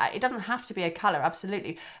do that, it doesn't have to be a colour,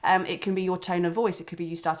 absolutely. It can be your tone of voice. It could be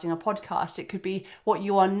you starting a podcast. It could be what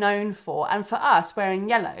you are known for. And for us, wearing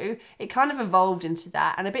yellow, it kind of evolved into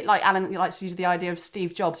that. And a bit like Alan likes to use the idea of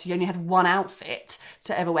Steve Jobs, he only had one outfit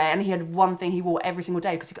to ever wear, and he had one thing he wore every single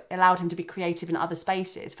day because it allowed him to be creative in other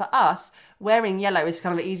spaces. For us, wearing yellow is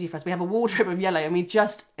kind of easy for us. We have a wardrobe of yellow and we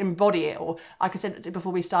just embody it. Or like I said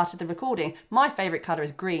before we started the recording, my favourite colour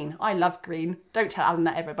is green. I love green. Don't tell Alan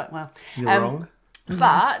that ever, but well. You're wrong.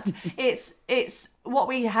 But it's what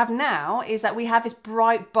we have now is that we have this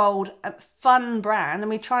bright, bold, fun brand, and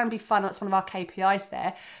we try and be fun. That's one of our KPIs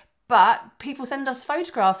there. But people send us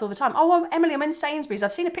photographs all the time. Oh, well, Emily, I'm in Sainsbury's.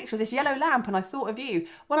 I've seen a picture of this yellow lamp and I thought of you.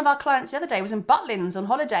 One of our clients the other day was in Butlins on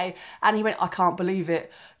holiday and he went, I can't believe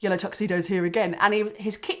it. Yellow tuxedo's here again. And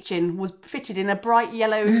his kitchen was fitted in a bright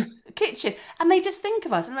yellow kitchen. And they just think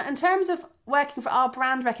of us. And in terms of working for our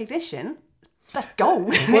brand recognition, that's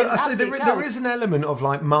gold. Well, I say there is an element of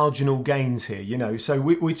like marginal gains here, you know. So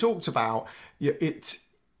we talked about it.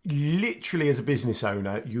 Literally, as a business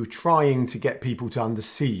owner, you're trying to get people to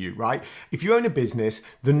see you, right? If you own a business,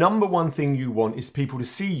 the number one thing you want is people to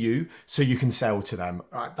see you so you can sell to them.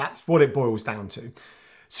 Right? That's what it boils down to.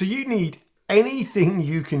 So you need anything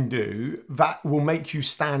you can do that will make you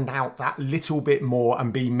stand out that little bit more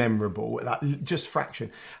and be memorable, that just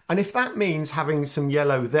fraction. And if that means having some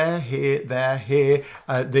yellow there, here,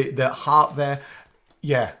 the heart there,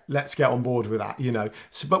 yeah, let's get on board with that, you know.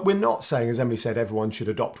 So, but we're not saying, as Emily said, everyone should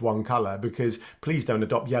adopt one colour, because please don't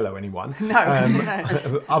adopt yellow, anyone. No,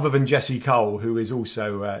 no. Other than Jesse Cole, who is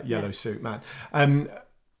also yellow suit man.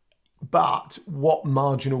 But what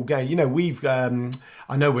marginal gain? You know, we've, I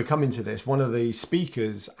know we're coming to this. One of the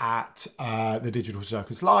speakers at the Digital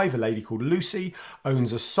Circus Live, a lady called Lucy,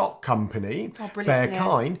 owns a sock company, Bear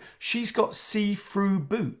Kind. She's got see-through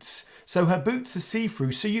boots. So her boots are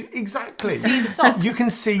see-through. So you exactly see the socks. You can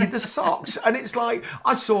see the socks. And it's like,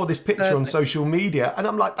 I saw this picture on social media and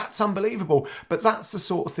I'm like, that's unbelievable. But that's the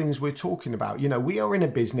sort of things we're talking about. You know, we are in a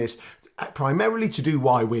business primarily to do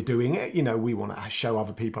why we're doing it. You know, we want to show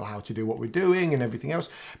other people how to do what we're doing and everything else.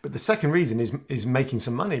 But the second reason is making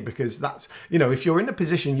some money, because that's, you know, if you're in a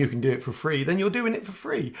position you can do it for free, then you're doing it for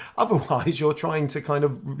free. Otherwise, you're trying to kind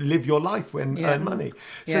of live your life and earn money.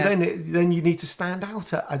 So then you need to stand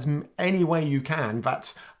out as any way you can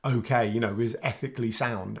that's okay, you know, is ethically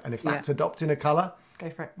sound. And if that's adopting a colour, go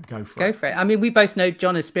for it. Go for it. I mean, we both know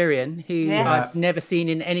John Aspirian, who I've never seen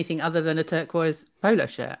in anything other than a turquoise polo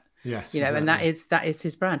shirt. Yes, you know, exactly. and that is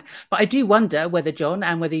his brand. But I do wonder whether John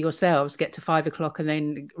and whether yourselves get to 5 o'clock and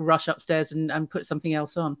then rush upstairs and put something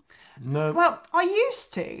else on. No. Well, I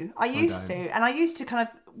used to, and I used to kind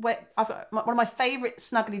of. I've got one of my favourite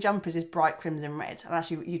snuggly jumpers is bright crimson red, and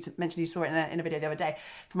actually you mentioned you saw it in a video the other day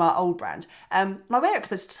from our old brand. And I wear it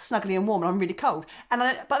because it's snuggly and warm, and I'm really cold.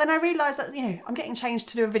 But then I realised that, you know, I'm getting changed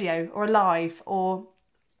to do a video or a live or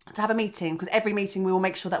to have a meeting, because every meeting we will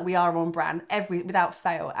make sure that we are on brand without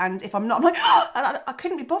fail. And if I'm not, I'm like, and I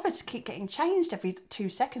couldn't be bothered to keep getting changed every 2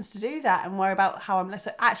 seconds to do that and worry about how I'm.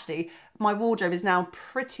 So actually, my wardrobe is now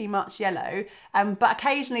pretty much yellow. But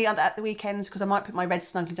occasionally at the weekends, because I might put my red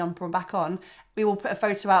snuggly jumper back on, we will put a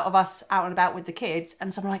photo out of us out and about with the kids,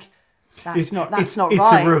 and someone like, That's not right. It's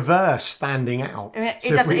a reverse standing out. I mean,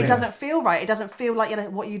 it doesn't feel right. It doesn't feel like, you know,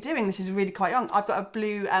 what you're doing. This is really quite young. I've got a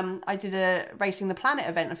blue. I did a Racing the Planet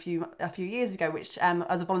event a few years ago, which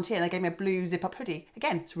as a volunteer, and they gave me a blue zip up hoodie.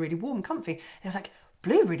 Again, it's really warm and comfy. It was like,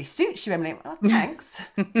 blue really suits you, Emily. Oh, thanks,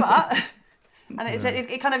 but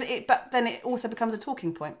but then it also becomes a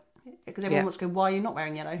talking point. Because everyone wants to go, why are you not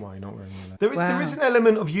wearing yellow? Why are you not wearing yellow? There is an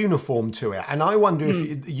element of uniform to it. And I wonder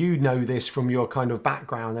if you know this from your kind of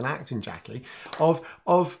background in acting, Jackie,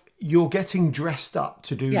 of you're getting dressed up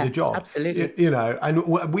to do the job. Absolutely. You know, and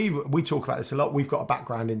we talk about this a lot. We've got a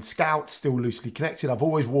background in Scouts, still loosely connected. I've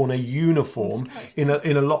always worn a uniform in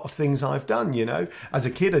a lot of things I've done, you know. As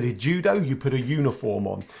a kid, I did judo, you put a uniform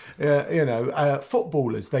on.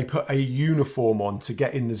 Footballers, they put a uniform on to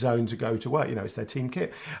get in the zone to go to work. You know, it's their team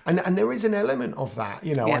kit. And there is an element of that,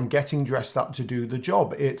 you know, I'm getting dressed up to do the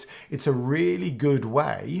job. It's a really good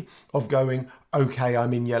way of going, okay,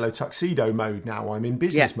 I'm in yellow tuxedo mode now, I'm in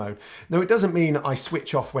business mode. No, it doesn't mean I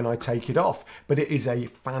switch off when I take it off, but it is a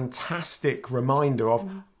fantastic reminder of,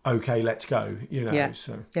 okay, let's go, you know.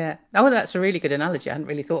 Oh, that's a really good analogy. I hadn't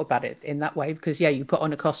really thought about it in that way, because you put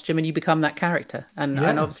on a costume and you become that character, and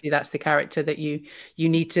obviously that's the character that you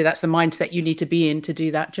need to, that's the mindset you need to be in to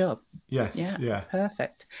do that job.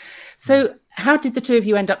 Perfect. So how did the two of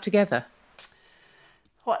you end up together?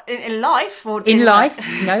 What, in life or in life?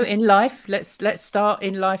 No, in life. Let's start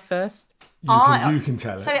in life first. You can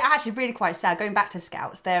tell it. So it's actually really quite sad. Going back to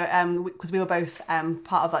Scouts, there because we were both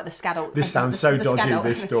part of like the Scadult. This sounds so dodgy. Scadult.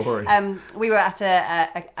 This story. We were at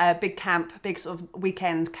a big camp, big sort of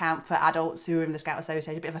weekend camp for adults who were in the Scout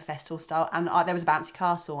Association, a bit of a festival style. And there was a bouncy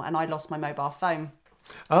castle, and I lost my mobile phone.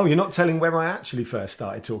 Oh, you're not telling where I actually first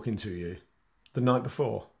started talking to you? The night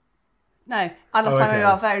before. No, I lost my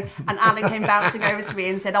mobile phone, and Alan came bouncing over to me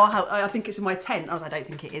and said, I think it's in my tent. I was like, I don't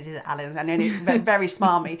think it is it, Alan? And then he very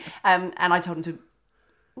smarmy. And I told him to,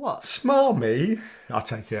 what? Smarmy? I'll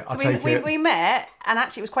take it. We met, and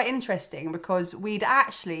actually it was quite interesting, because we'd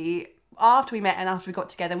actually, after we met and after we got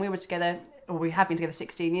together and we were together, or we have been together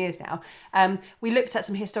 16 years now, we looked at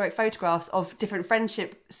some historic photographs of different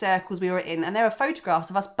friendship circles we were in, and there were photographs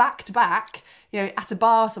of us back to back, at a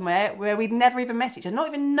bar somewhere where we'd never even met each other, not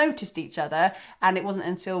even noticed each other, and it wasn't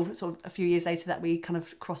until sort of a few years later that we kind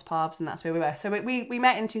of crossed paths, and that's where we were. So we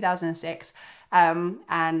met in 2006,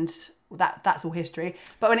 and that's all history.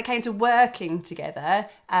 But when it came to working together,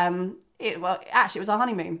 it was our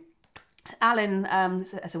honeymoon. Alan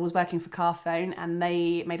was working for Carphone, and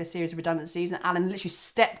they made a series of redundancies, and Alan literally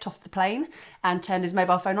stepped off the plane and turned his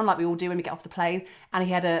mobile phone on like we all do when we get off the plane, and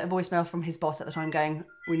he had a voicemail from his boss at the time going,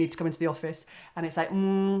 "We need to come into the office," and it's like,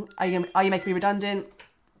 are you making me redundant?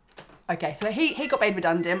 Okay, so he got made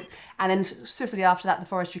redundant, and then swiftly after that, the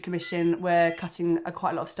Forestry Commission were cutting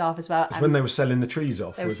quite a lot of staff as well. It was when they were selling the trees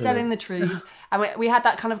off. They were selling the trees, and we had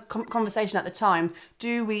that kind of conversation at the time.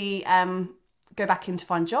 Do we go back in to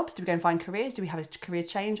find jobs? Do we go and find careers? Do we have a career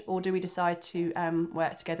change, or do we decide to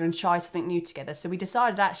work together and try something new together? So we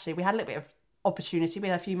decided, actually, we had a little bit of opportunity. We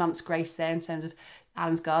had a few months grace there in terms of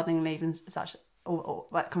Alan's gardening leave and such, or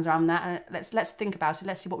what comes around that, and let's think about it,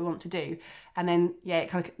 let's see what we want to do. And then it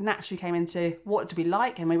kind of naturally came into what do we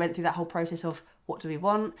like, and we went through that whole process of what do we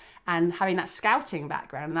want, and having that scouting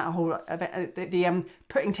background and that whole the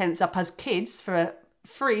putting tents up as kids for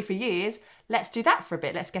free for years. Let's do that for a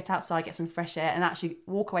bit. Let's get outside, get some fresh air, and actually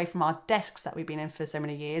walk away from our desks that we've been in for so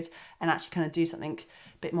many years, and actually kind of do something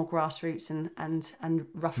a bit more grassroots and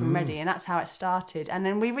rough and ready. And that's how it started. And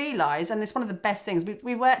then we realised, and it's one of the best things,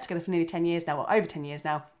 we worked together for nearly 10 years now, or over 10 years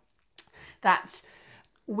now, that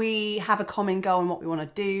we have a common goal in what we want to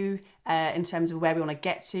do in terms of where we want to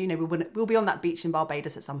get to. We'll be on that beach in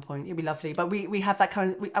Barbados at some point. It'll be lovely. But we have that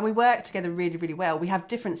kind of, and we work together really, really well. We have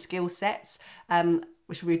different skill sets,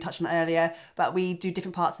 which we touched on earlier, but we do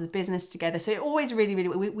different parts of the business together. So it always really, really,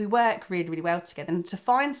 we work really, really well together. And to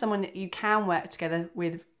find someone that you can work together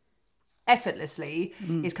with effortlessly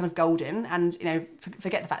is kind of golden. And,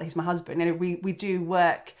 forget the fact that he's my husband. We do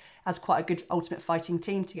work as quite a good ultimate fighting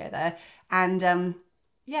team together. And,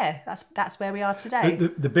 that's where we are today.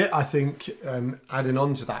 The bit I think adding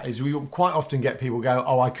on to that is we quite often get people go,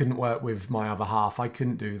 "Oh, I couldn't work with my other half. I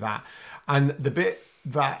couldn't do that." And the bit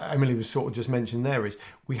that Emily was sort of just mentioned there is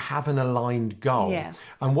we have an aligned goal. Yeah.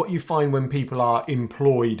 And what you find when people are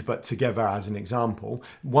employed but together, as an example,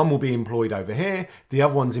 one will be employed over here, the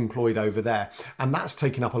other one's employed over there, and that's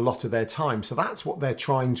taking up a lot of their time. So that's what they're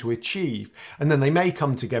trying to achieve. And then they may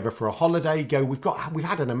come together for a holiday, go, we've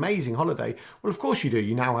had an amazing holiday. Well, of course you do.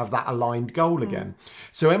 You now have that aligned goal again.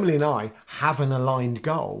 So Emily and I have an aligned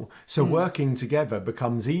goal. So working together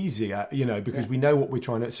becomes easier, because we know what we're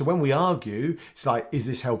trying to. So when we argue, it's like, is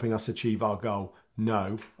this helping us achieve our goal?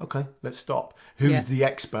 No. Okay, let's stop. Who's the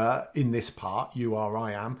expert in this part? You are,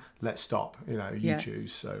 I am. Let's stop. You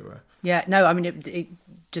choose. So it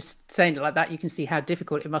just saying it like that, you can see how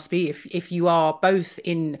difficult it must be if you are both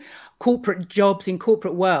in corporate jobs, in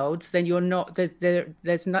corporate worlds. Then you're not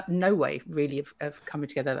there's no way really of coming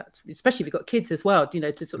together. That's especially if you've got kids as well.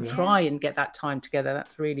 To sort of try and get that time together.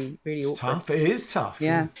 That's really, really awkward. Tough. It is tough.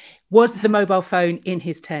 Yeah. Was the mobile phone in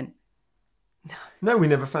his tent? No, we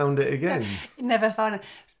never found it again. Never found it.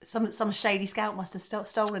 Some shady scout must have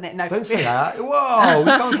stolen it. No, don't say that. Whoa, we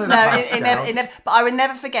can't say that. It never. But I would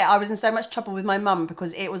never forget. I was in so much trouble with my mum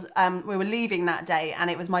because it was. We were leaving that day,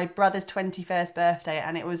 and it was my brother's 21st birthday,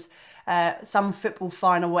 and it was some football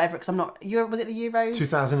final, whatever. Because I'm not. Was it the Euros?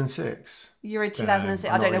 2006. Euro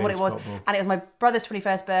 2006. I don't know what it was. Football. And it was my brother's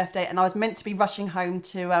 21st birthday, and I was meant to be rushing home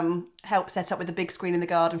to help set up with the big screen in the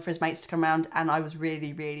garden for his mates to come round, and I was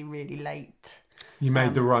really, really, really late. You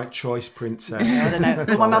made the right choice, princess. I don't know.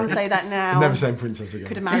 Will my mum say that now? Never saying princess again.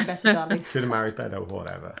 Could have married Beth, darling. Could have married Beth or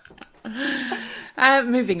whatever.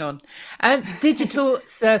 Moving on. Digital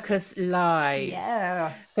Circus Live.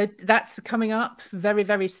 Yeah. So that's coming up very,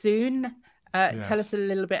 very soon. Yes. Tell us a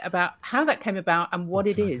little bit about how that came about and what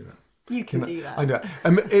it is. You can do that. I know.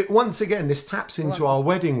 Once again, this taps into our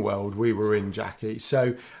wedding world we were in, Jackie.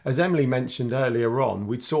 So, as Emily mentioned earlier on,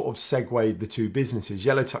 we'd sort of segued the two businesses.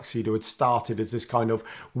 Yellow Tuxedo had started as this kind of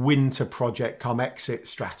winter project come exit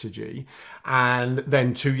strategy. And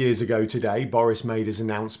then 2 years ago today, Boris made his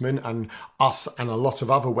announcement, and us and a lot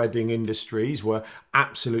of other wedding industries were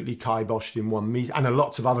absolutely kiboshed in one meeting, and a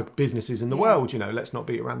lot of other businesses in the world, let's not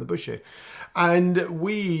beat around the bush here. And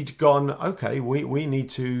we'd gone, okay, we need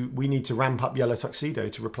to need to ramp up Yellow Tuxedo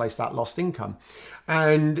to replace that lost income.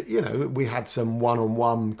 And, you know, we had some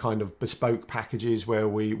one-on-one kind of bespoke packages where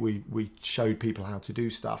we showed people how to do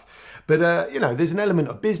stuff. But, you know, there's an element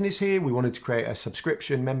of business here. We wanted to create a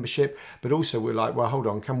subscription membership, but also we're like, well, hold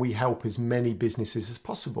on, can we help as many businesses as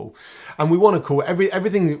possible? And we want to call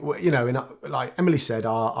everything, you know, like Emily said,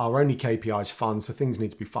 our only KPI is fun, so things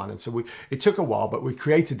need to be fun. And so it took a while, but we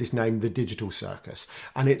created this name, The Digital Circus.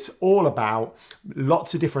 And it's all about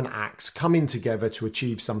lots of different acts coming together to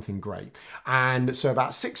achieve something great. And so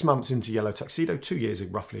about 6 months into Yellow Tuxedo, 2 years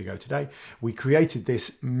roughly ago today, we created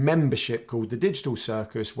this membership called The Digital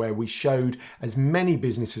Circus, where we showed as many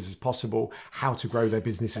businesses as possible how to grow their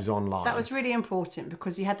businesses online. That was really important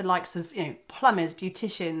because you had the likes of, you know, plumbers,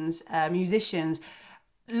 beauticians, musicians,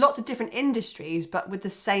 lots of different industries, but with the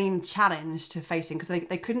same challenge to facing, because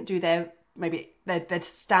they couldn't do their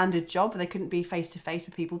standard job. They couldn't be face to face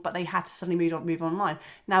with people, but they had to suddenly move online.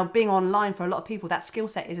 Now, being online for a lot of people, that skill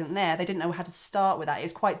set isn't there. They didn't know how to start with that.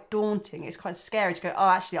 It's quite daunting. It's quite scary to go, oh,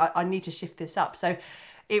 actually, I need to shift this up. So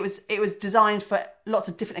it was designed for lots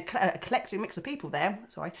of different eclectic mix of people there.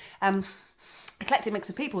 Eclectic mix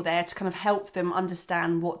of people there to kind of help them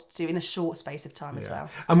understand what to do in a short space of time as well.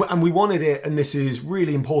 And we wanted it, and this is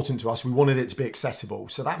really important to us, we wanted it to be accessible.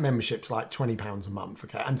 So that membership's like £20 a month,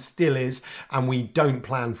 okay, and still is, and we don't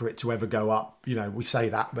plan for it to ever go up. You know, we say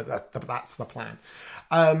that, but that's the plan.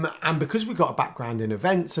 And because we got a background in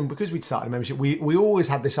events, and because we'd started a membership, we always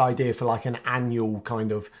had this idea for like an annual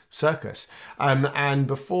kind of circus. And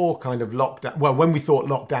before kind of lockdown, well, when we thought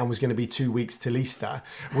lockdown was going to be 2 weeks till Easter,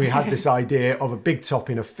 we had this idea of a big top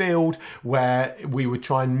in a field where we would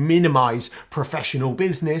try and minimise professional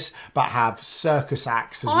business, but have circus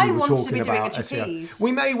acts, as we were talking about. Doing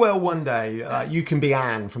we may well one day. You can be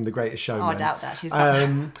Anne from The Greatest Showman. Oh, I doubt that. She's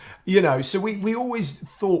you know, so we always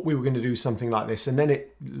thought we were going to do something like this, and then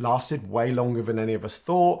it lasted way longer than any of us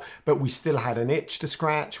thought, but we still had an itch to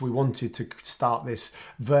scratch. We wanted to start this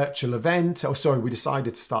virtual event. We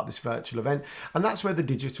decided to start this virtual event, and that's where the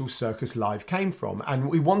Digital Circus Live came from.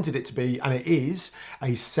 And we wanted it to be, and it is,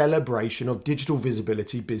 a celebration of digital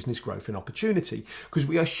visibility, business growth and opportunity, because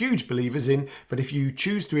we are huge believers in that if you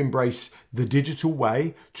choose to embrace the digital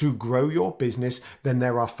way to grow your business, then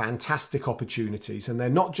there are fantastic opportunities, and they're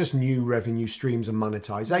not just new revenue streams and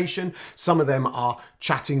monetization. Some of them are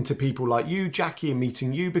chatting to people like you, Jackie, and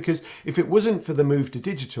meeting you, because if it wasn't for the move to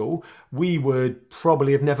digital, we would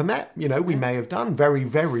probably have never met. You know, we may have done, very,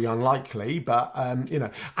 very unlikely, but, you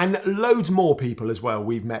know, and loads more people as well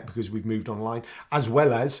we've met because we've moved online, as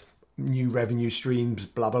well as new revenue streams,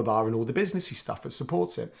 blah, blah, blah, and all the businessy stuff that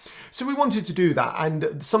supports it. So we wanted to do that.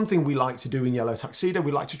 And something we like to do in Yellow Tuxedo,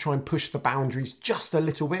 we like to try and push the boundaries just a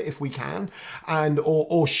little bit if we can, and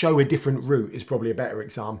or show a different route is probably a better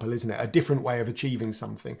example, isn't it? A different way of achieving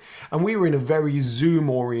something. And we were in a very Zoom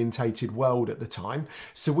orientated world at the time.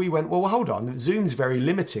 So we went, well, hold on, Zoom's very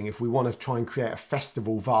limiting if we want to try and create a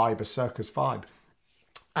festival vibe, a circus vibe.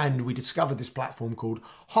 And we discovered this platform called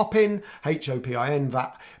Hopin, Hopin,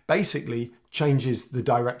 that basically changes the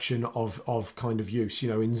direction of kind of use.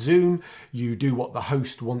 You know, in Zoom, you do what the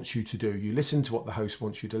host wants you to do. You listen to what the host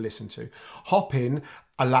wants you to listen to. Hopin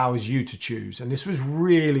allows you to choose. And this was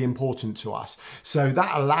really important to us. So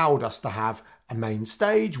that allowed us to have a main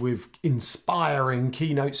stage with inspiring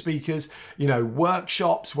keynote speakers, you know,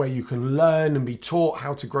 workshops where you can learn and be taught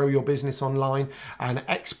how to grow your business online, an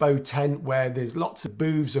expo tent where there's lots of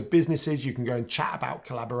booths of businesses you can go and chat about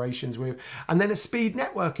collaborations with, and then a speed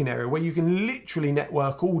networking area where you can literally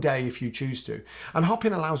network all day if you choose to. And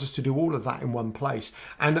Hopin allows us to do all of that in one place.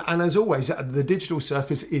 And as always, the Digital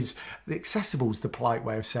Circus is accessible, is the polite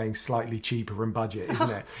way of saying slightly cheaper and budget, isn't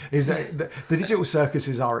it? Is that the Digital Circus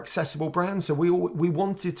is our accessible brand, so we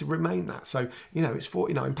wanted to remain that. So, you know, it's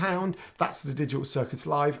 £49. That's the Digital Circus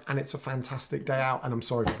Live, and it's a fantastic day out. And I'm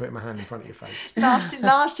sorry for putting my hand in front of your face.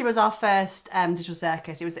 Last year was our first Digital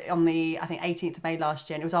Circus. It was on the, I think, 18th of May last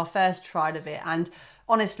year, and it was our first trial of it. And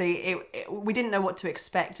honestly, we didn't know what to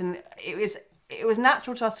expect, and it was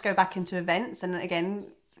natural to us to go back into events. And again,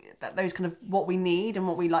 those kind of what we need and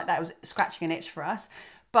what we like, that was scratching an itch for us.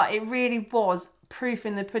 But it really was proof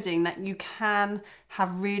in the pudding that you can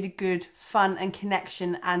have really good fun and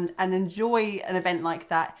connection and enjoy an event like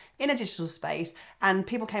that in a digital space. And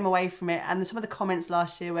people came away from it, and some of the comments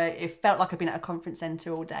last year where it felt like I've been at a conference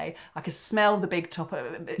centre all day. I could smell the big top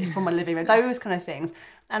from my living room, those kind of things.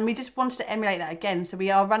 And we just wanted to emulate that again. So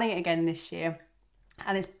we are running it again this year,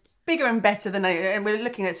 and it's bigger and better than, and we're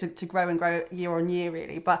looking at to grow and grow year on year,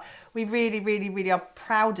 really. But we really, really, really are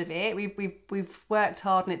proud of it. We've worked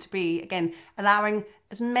hard on it to be, again, allowing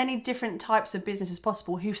as many different types of business as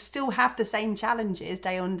possible who still have the same challenges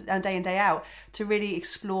day in day out, to really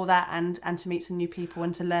explore that and to meet some new people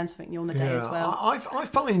and to learn something new on the day as well. I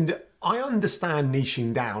find I understand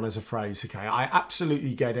niching down as a phrase, okay? I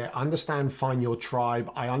absolutely get it. I understand find your tribe.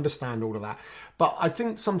 I understand all of that. But I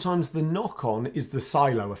think sometimes the knock-on is the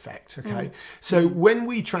silo effect, okay? So when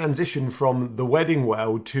we transition from the wedding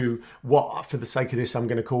world to what, for the sake of this, I'm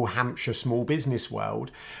going to call Hampshire small business world,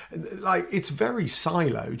 like, it's very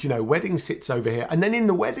siloed. You know, wedding sits over here. And then in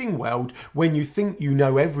the wedding world, when you think you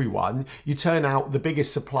know everyone, you turn out the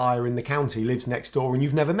biggest supplier in the county lives next door and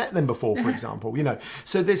you've never met them before, for example, you know.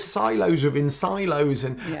 So there's silos within silos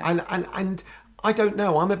and I don't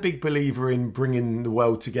know. I'm a big believer in bringing the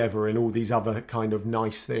world together and all these other kind of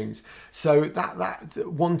nice things. So that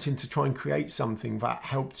wanting to try and create something that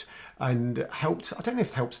helped, I don't know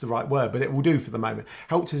if help's the right word, but it will do for the moment,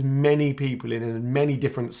 helped as many people in many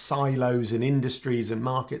different silos and industries and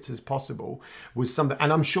markets as possible was something.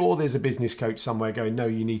 And I'm sure there's a business coach somewhere going, no,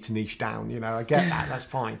 you need to niche down. You know, I get that. That's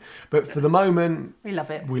fine. But for the moment, we love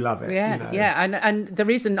it. We love it. Yeah, you know? yeah. And the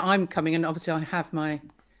reason I'm coming, and obviously I have my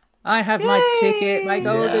ticket, my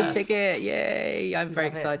golden ticket. Yay. I'm very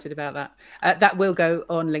excited about that. That will go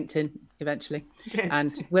on LinkedIn eventually. Good.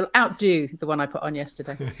 And will outdo the one I put on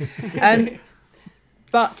yesterday.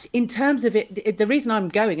 But in terms of it, the reason I'm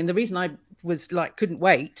going and the reason I was like, couldn't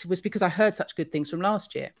wait, was because I heard such good things from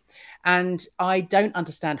last year. And I don't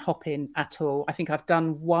understand Hopin at all. I think I've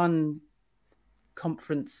done one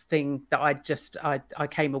conference thing that I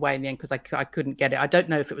came away in the end because I couldn't get it. I don't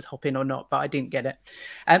know if it was Hopin or not, but I didn't get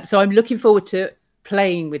it. So I'm looking forward to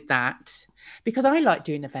playing with that, because I like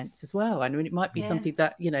doing events as well. I mean, it might be something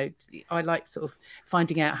that, you know, I like sort of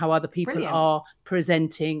finding out how other people are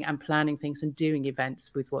presenting and planning things and doing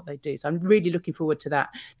events with what they do. So I'm really looking forward to that.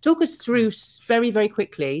 Talk us through very, very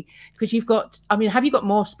quickly, because you've got, I mean, have you got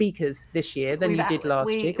more speakers this year than you did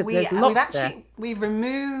last year? Because there's lots there. We've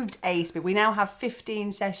removed a speaker. We now have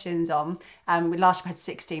 15 sessions on. We last year had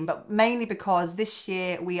 16, but mainly because this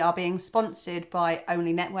year we are being sponsored by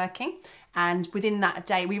Only Networking. And within that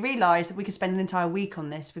day, we realised that we could spend an entire week on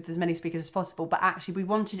this with as many speakers as possible. But actually, we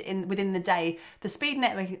wanted within the day, the speed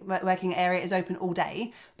networking area is open all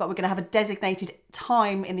day, but we're going to have a designated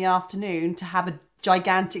time in the afternoon to have a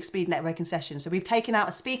gigantic speed networking session. So we've taken out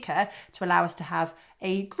a speaker to allow us to have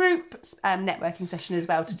a group networking session as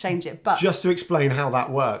well to change it. But just to explain how that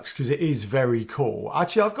works, because it is very cool.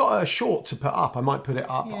 Actually, I've got a short to put up. I might put it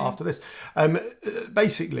up after this.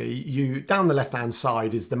 Basically, you down the left-hand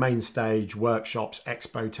side is the main stage, workshops,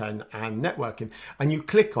 Expo 10 and networking. And you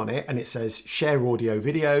click on it and it says share audio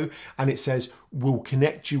video, and it says we'll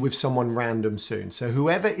connect you with someone random soon. So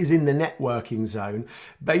whoever is in the networking zone,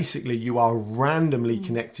 basically you are randomly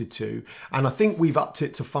connected to. And I think we've upped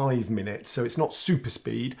it to 5 minutes, so it's not super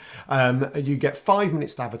speed. You get 5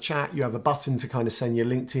 minutes to have a chat. You have a button to kind of send your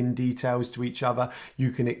LinkedIn details to each other.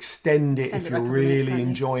 You can extend it if you're really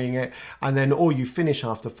enjoying it. And then, or you finish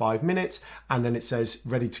after 5 minutes and then it says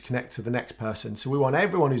ready to connect to the next person. So we want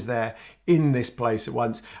everyone who's there in this place at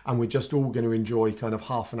once, and we're just all going to enjoy kind of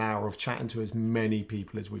half an hour of chatting to as many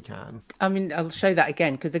people as we can. I mean, I'll show that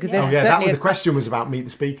again because there's the question was about meet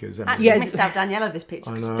the speakers. Actually, I missed out Danielle of this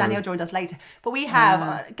picture. Danielle joined us later, but we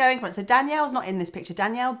have going for it. So Danielle's not in this picture.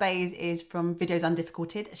 Danielle Bays is from Videos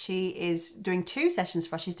Undifficulted. She is doing 2 sessions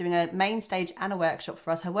for us. She's doing a main stage and a workshop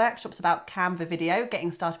for us. Her workshop's about Canva video,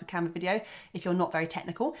 getting started with Canva video if you're not very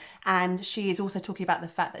technical, and she is also talking about the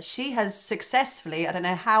fact that she has successfully, I don't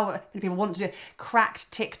know how many people want to do it,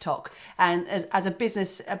 cracked TikTok, and as a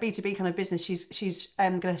business, a B2B kind of business, she's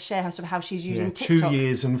going to share her sort of how she's using TikTok. 2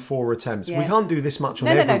 years and 4 attempts. We can't do this much on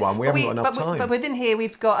everyone. We haven't got enough time. But within here,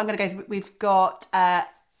 we've got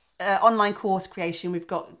online course creation, we've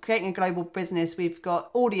got creating a global business, we've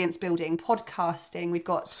got audience building, podcasting, we've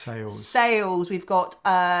got sales, we've got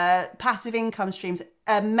passive income streams,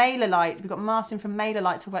 MailerLite, we've got Martin from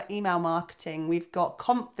MailerLite talking about email marketing, we've got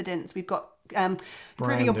confidence, we've got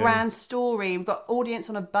improving your brand story, we've got audience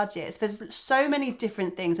on a budget. So there's so many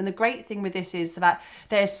different things, and the great thing with this is that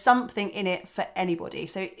there's something in it for anybody.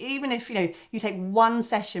 So even if you take one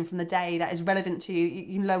session from the day that is relevant to you,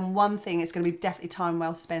 you can learn one thing. It's going to be definitely time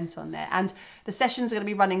well spent on there. And the sessions are going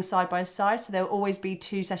to be running side by side, so there'll always be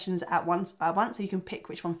 2 sessions at once, so you can pick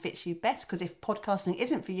which one fits you best. Because if podcasting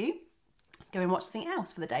isn't for you, go and watch something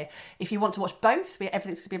else for the day. If you want to watch both,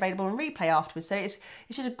 everything's going to be available on replay afterwards. So it's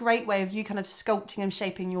just a great way of you kind of sculpting and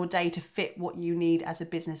shaping your day to fit what you need as a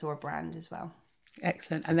business or a brand as well.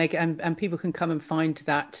 Excellent. And and people can come and find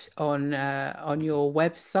that on your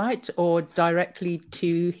website or directly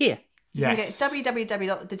to here. You Yes. can get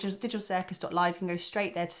www.digitalcircus.live. You can go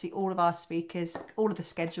straight there to see all of our speakers, all of the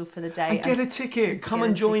schedule for the day. And get a ticket. Come get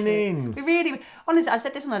and a join ticket. in. We really, honestly, I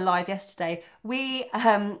said this on a live yesterday. We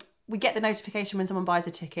get the notification when someone buys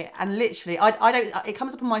a ticket, and literally, I don't. It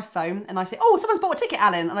comes up on my phone, and I say, "Oh, someone's bought a ticket,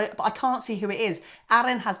 Alan," but I can't see who it is.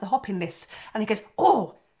 Alan has the hop-in list, and he goes,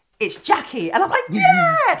 "Oh, it's Jackie," and I'm like,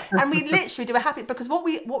 "Yeah!" And we literally do a happy, because what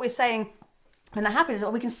we're saying when that happens is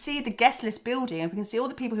we can see the guest list building, and we can see all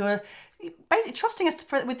the people who are basically trusting us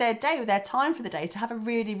with their day, with their time for the day, to have a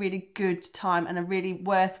really, really good time and a really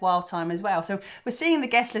worthwhile time as well. So we're seeing the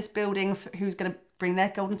guest list building for who's going to bring their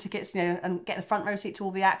golden tickets, and get the front row seat to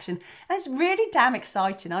all the action. And it's really damn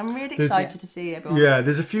exciting. I'm really excited to see everyone. Yeah,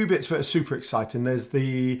 there's a few bits that are super exciting. There's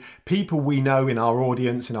the people we know in our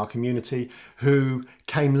audience, in our community, who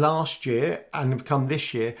came last year and have come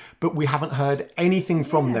this year, but we haven't heard anything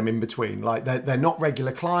from them in between. Like they're not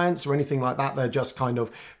regular clients or anything like that. They're just kind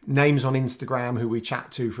of names on Instagram who we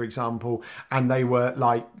chat to, for example, and they were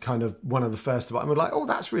like kind of one of the first of it. And we're like, oh,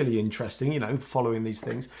 that's really interesting, following these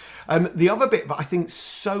things. The other bit that I think is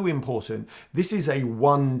so important, this is a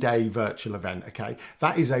one-day virtual event, okay?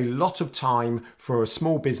 That is a lot of time for a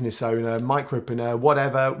small business owner, micropreneur,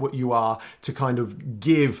 whatever what you are, to kind of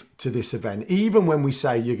give to this event. Even when we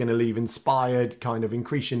say you're going to leave inspired, kind of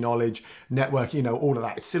increase your knowledge, network, all of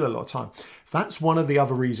that, it's still a lot of time. That's one of the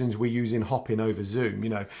other reasons we're using Hopin over Zoom.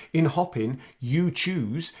 In Hopin, you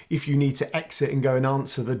choose if you need to exit and go and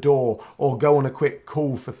answer the door, or go on a quick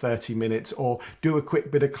call for 30 minutes, or do a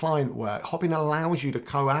quick bit of client work. Hopin allows you to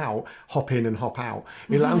go out, hop in and hop out.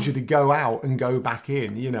 It allows you to go out and go back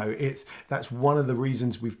in. That's one of the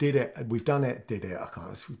reasons we've done it. I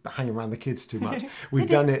can't hang around the kids too much. We've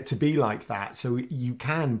done it to be like that, so you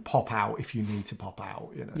can pop out if you need to pop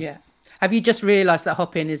out. Yeah. Have you just realised that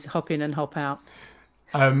hop in is hop in and hop out?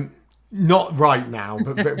 Not right now,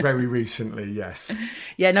 but very recently, yes.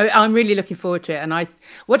 Yeah, no, I'm really looking forward to it. And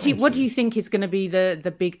what do you think is going to be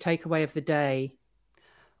the big takeaway of the day?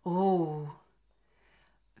 Oh,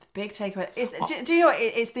 the big takeaway is, do you know what?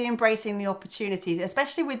 It's the embracing the opportunities,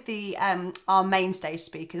 especially with the our main stage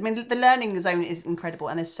speakers. I mean, the learning zone is incredible,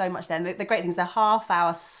 and there's so much there. And the great thing is they're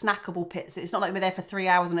half-hour snackable pits. It's not like we're there for 3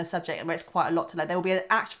 hours on a subject where it's quite a lot to learn. There will be an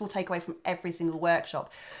actual takeaway from every single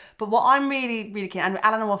workshop. But what I'm really, really keen, and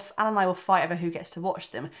Alan and I will fight over who gets to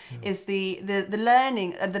watch them, is the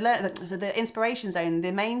learning, the inspiration zone,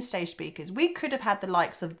 the main stage speakers. We could have had the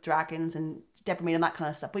likes of Dragons and Deborah Mead and that kind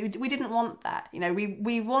of stuff, but we didn't want that.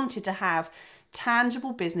 We wanted to have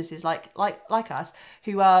tangible businesses like us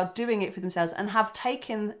who are doing it for themselves and have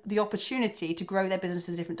taken the opportunity to grow their business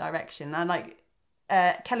in a different direction. And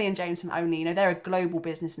Kelly and James from Only, they're a global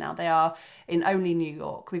business now. They are in Only New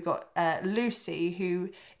York. We've got Lucy,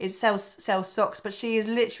 who sells socks, but she is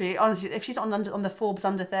literally, honestly, if she's on the Forbes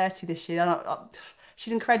under 30 this year,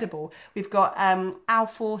 she's incredible. We've got Al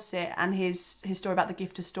Fawcett and his story about the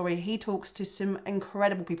gift of story. He talks to some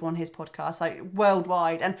incredible people on his podcast, like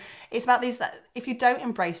worldwide. And it's about these, that if you don't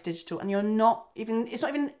embrace digital and it's not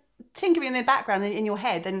even tinkering in the background in your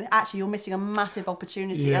head, then actually you're missing a massive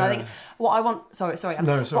opportunity. Yeah. And I think what I want,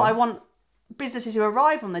 what I want businesses who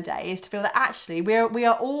arrive on the day is to feel that actually we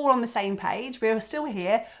are all on the same page. We are still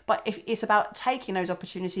here, but if it's about taking those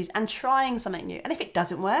opportunities and trying something new. And if it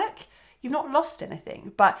doesn't work, you've not lost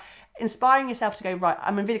anything. But inspiring yourself to go, right,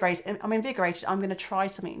 I'm invigorated, I'm going to try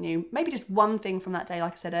something new. Maybe just one thing from that day,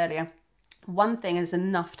 like I said earlier. One thing is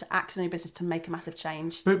enough to act on your business to make a massive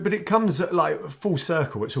change. But it comes like full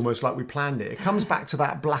circle. It's almost like we planned it. It comes back to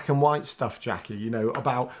that black and white stuff, Jackie,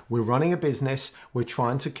 about we're running a business, we're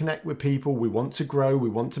trying to connect with people, we want to grow, we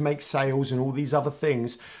want to make sales and all these other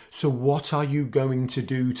things. So what are you going to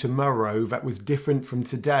do tomorrow that was different from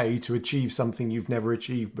today to achieve something you've never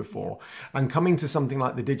achieved before? And coming to something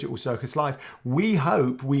like the Digital Circus Live, we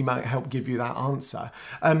hope we might help give you that answer.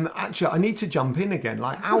 Actually, I need to jump in again.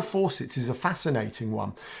 Like Al Fawcett is a fascinating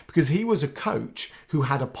one, because he was a coach who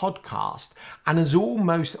had a podcast and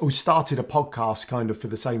started a podcast kind of for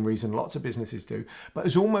the same reason lots of businesses do, but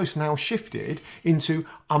has almost now shifted into,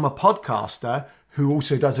 I'm a podcaster who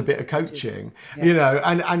also does a bit of coaching,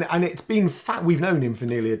 and it's been we've known him for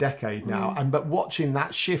nearly a decade now, but watching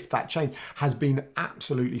that shift, that change has been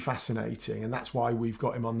absolutely fascinating, and that's why we've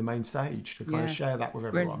got him on the main stage to kind of share that with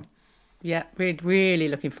everyone. Yeah, really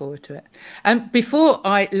looking forward to it. Before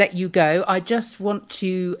I let you go, I just want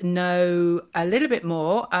to know a little bit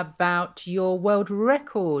more about your world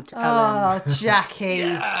record, Ellen. Oh, Jackie.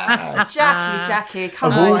 Jackie,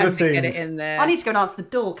 come Of on. all I the have to get it things. in there. I need to go and answer the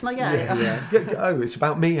door. Can I go? Yeah. Oh, it's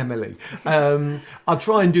about me, Emily. I'll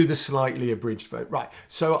try and do the slightly abridged vote. Right.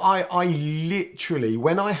 So I literally,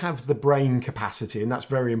 when I have the brain capacity, and that's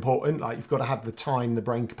very important, like you've got to have the time, the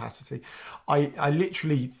brain capacity, I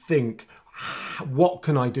literally think, what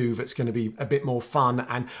can I do that's going to be a bit more fun?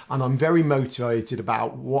 And I'm very motivated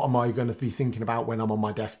about what am I going to be thinking about when I'm on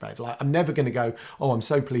my deathbed. Like, I'm never going to go, oh, I'm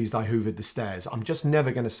so pleased I hoovered the stairs. I'm just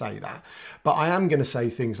never going to say that. But I am going to say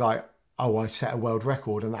things like, oh, I set a world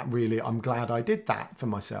record, and that really, I'm glad I did that for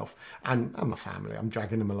myself and my family. I'm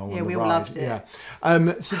dragging them along on the we ride. all loved it. Yeah.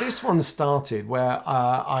 So this one started where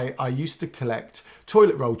I used to collect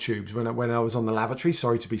toilet roll tubes when I was on the lavatory.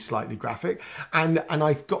 Sorry to be slightly graphic, and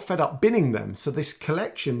I got fed up binning them. So this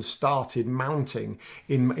collection started mounting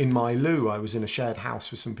in my loo. I was in a shared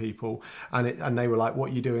house with some people, and they were like,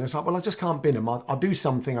 "What are you doing?" I was like, "Well, I just can't bin them. I'll do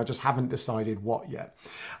something. I just haven't decided what yet."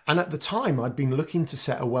 And at the time, I'd been looking to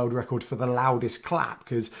set a world record for the loudest clap,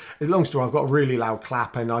 because, long story, I've got a really loud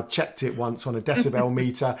clap, and I checked it once on a decibel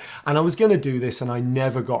meter, and I was going to do this, and I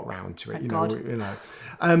never got round to it. You know.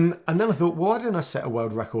 And then I thought, why didn't I set a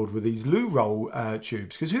world record with these loo roll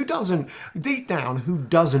tubes? Because who doesn't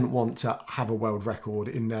want to have a world record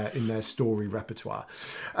in their story repertoire?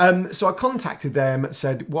 So I contacted them,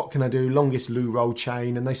 said, what can I do? Longest loo roll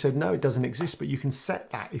chain. And they said, no, it doesn't exist, but you can set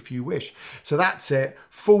that if you wish. So that's it.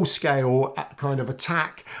 Full scale kind of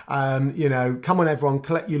attack. Come on, everyone,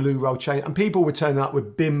 collect your loo roll chain. And people were turning up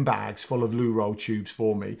with bin bags full of loo roll tubes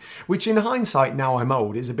for me, which in hindsight, now I'm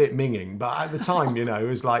old, is a bit minging. But at the time,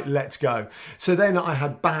 it was like, let's go. So then I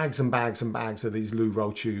had bags and bags and bags of these loo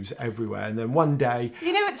roll tubes everywhere. And then one day...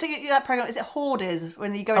 So that program, is it Hoarders?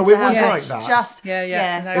 When you go into the house, like it's that. just...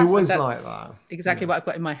 Yeah. It was like that. Exactly what I've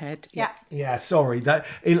got in my head. Yeah. Sorry. Like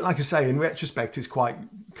I say, in retrospect, it's quite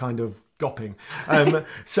kind of gopping.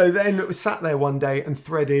 So then we sat there one day and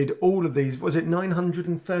threaded all of these. Was it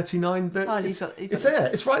 939? It's there.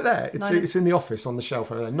 It's right there. It's in the office on the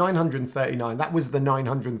shelf over there. 939. That was the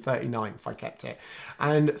 939th. I kept it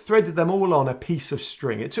and threaded them all on a piece of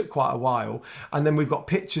string. It took quite a while, and then we've got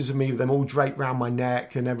pictures of me with them all draped around my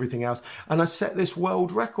neck and everything else. And I set this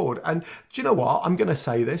world record. And do you know what? I'm going to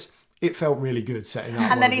say this. It felt really good setting up.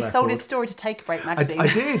 And then he sold his story to Take a Break magazine.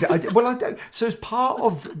 I did. Well, I don't. So as part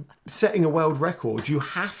of setting a world record, you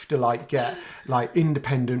have to get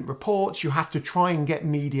independent reports. You have to try and get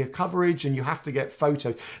media coverage, and you have to get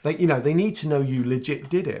photos. They need to know you legit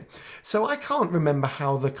did it. So I can't remember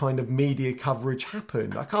how the kind of media coverage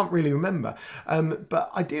happened. I can't really remember. But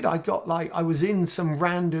I did. I was in some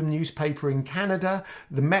random newspaper in Canada.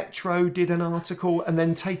 The Metro did an article, and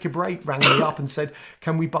then Take a Break rang me up and said,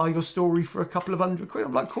 "Can we buy your story for a couple of £100?"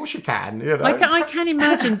 I'm like, of course you can. I can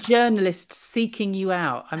imagine journalists seeking you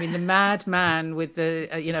out. I mean, the madman with the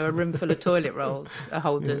a room full of toilet rolls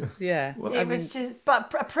holders. Yeah. Well,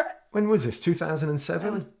 when was this? 2007.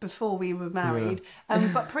 It was before we were married.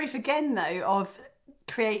 But proof again, though, of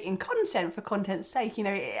creating content for content's sake.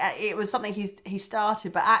 It was something he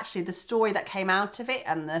started, but actually the story that came out of it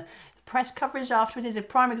and the press coverage afterwards is a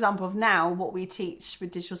prime example of now what we teach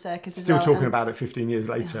with Digital Circus. Still talking about it 15 years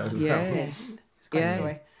later. Yeah. It's a great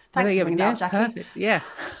story. Thanks for bringing that up, Jackie. Perfect. Yeah.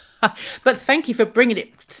 But thank you for bringing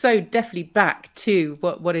it so deftly back to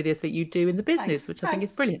what it is that you do in the business, which I think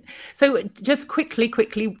is brilliant. So just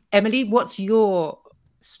quickly, Emily, what's your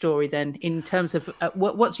story then in terms of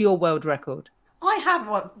what's your world record? I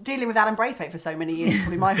have dealing with Alan Braithwaite for so many years.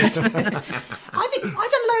 Probably my. I think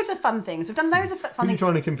I've done loads of fun things. We've done loads of fun things. Who are you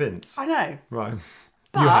trying to convince? I know. Right.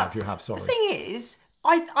 But you have. Sorry. The thing is,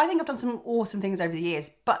 I think I've done some awesome things over the years,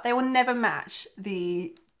 but they will never match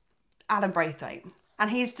the Alan Braithwaite. And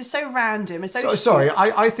he's just so random and so... Sorry,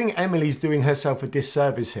 I think Emily's doing herself a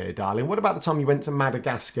disservice here, darling. What about the time you went to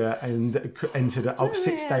Madagascar and entered a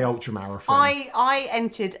 6-day ultramarathon? I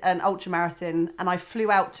entered an ultramarathon and I flew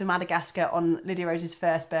out to Madagascar on Lydia Rose's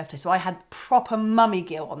first birthday. So I had proper mummy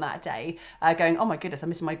guilt on that day, going, oh my goodness, I'm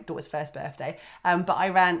missing my daughter's first birthday. But I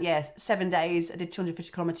ran, 7 days. I did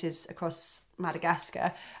 250 kilometres across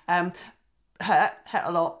Madagascar. Hurt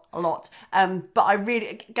a lot. But I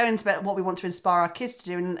really, going into what we want to inspire our kids to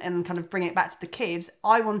do and kind of bring it back to the kids,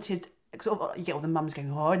 I wanted, you get all the mums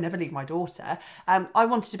going, oh, I never leave my daughter. I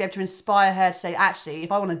wanted to be able to inspire her to say, actually,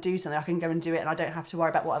 if I want to do something, I can go and do it and I don't have to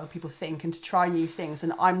worry about what other people think, and to try new things.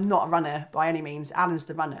 And I'm not a runner by any means. Alan's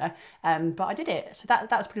the runner. But I did it. So that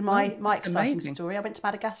was pretty my exciting story. I went to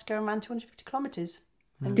Madagascar and ran 250 kilometres.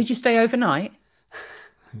 Did you stay overnight?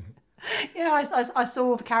 Yeah, I saw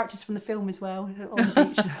all the characters from the film as well on the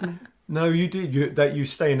beach. No, you did. You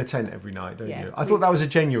stay in a tent every night, don't Yeah. you? I thought that was a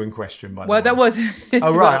genuine question, by the way. Well, that was.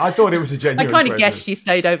 Oh, right. I thought it was a genuine I kind of question. guessed she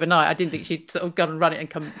stayed overnight. I didn't think she'd sort of gone and run it and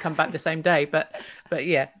come back the same day. But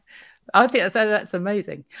yeah, I think that's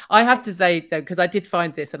amazing. I have to say though, because I did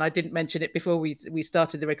find this, and I didn't mention it before we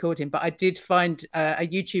started the recording, but I did find a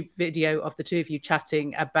YouTube video of the two of you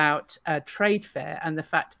chatting about a trade fair and the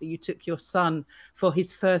fact that you took your son for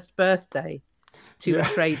his first birthday to a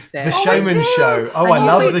trade fair. The Showman Show. Oh, I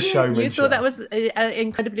love the Showman Show. You thought that was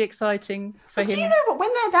incredibly exciting for him. Do you know what?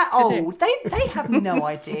 When they're that old, they have no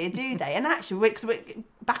idea, do they? And actually,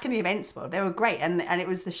 back in the events world, they were great. And it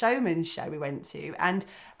was the Showman Show we went to. And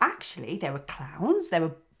actually, there were clowns. There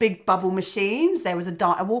were big bubble machines. There was a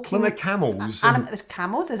walking... Well, they're camels. There's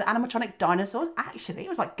camels. There's animatronic dinosaurs. Actually, it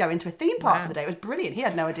was like going to a theme park for the day. It was brilliant. He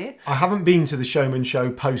had no idea. I haven't been to the Showman Show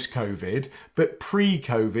post-COVID, but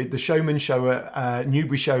pre-COVID, the Showman Show at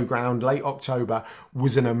Newbury Showground, late October,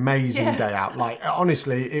 was an amazing day out. Like,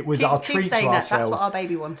 honestly, it was our treat to ourselves. That's what our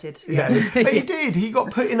baby wanted. Yeah, but he did. He got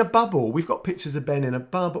put in a bubble. We've got pictures of Ben in a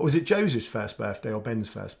bubble. Was it Joseph's first birthday or Ben's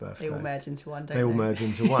first birthday? They all merge into one, don't they? They all merge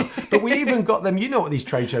into one. But we even got them, you know what these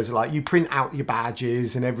trade shows are like. You print out your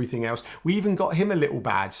badges and everything else. We even got him a little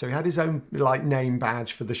badge. So he had his own like name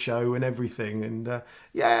badge for the show and everything. And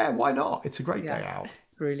yeah, why not? It's a great day out.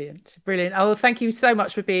 Brilliant. Oh, thank you so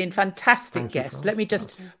much for being fantastic guest. Let me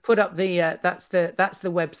just put up the that's the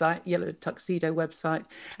website, Yellow Tuxedo website.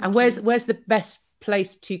 And where's the best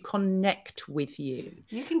place to connect with you?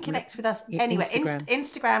 You can connect with us anywhere.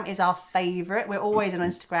 Instagram is our favourite. We're always on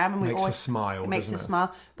Instagram, and makes us smile. It makes us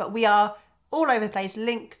smile. But we are all over the place.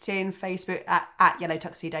 LinkedIn, Facebook at Yellow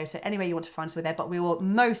Tuxedo. So anywhere you want to find us, we're there. But we were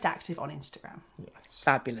most active on Instagram. Yes.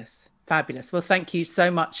 Fabulous. Well, thank you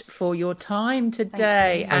so much for your time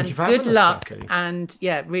today, and good luck. Jackie. And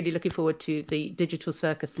yeah, really looking forward to the Digital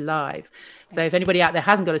Circus Live. So if anybody out there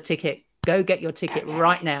hasn't got a ticket, go get your ticket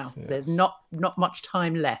right now. Yes. There's not much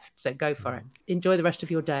time left, so go for it. Enjoy the rest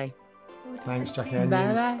of your day. Thanks, Jackie.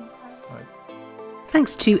 Bye.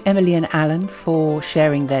 Thanks to Emily and Alan for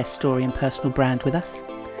sharing their story and personal brand with us.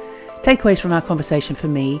 Takeaways from our conversation for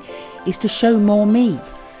me is to show more me,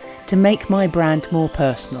 to make my brand more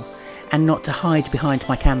personal, and not to hide behind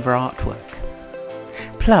my Canva artwork.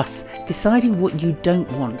 Plus, deciding what you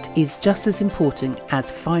don't want is just as important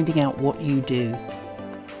as finding out what you do.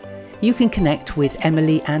 You can connect with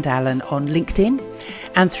Emily and Alan on LinkedIn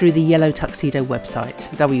and through the Yellow Tuxedo website,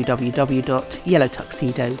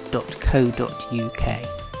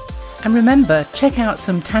 www.yellowtuxedo.co.uk. And remember, check out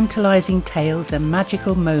some tantalising tales and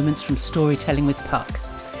magical moments from Storytelling with Puck.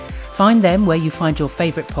 Find them where you find your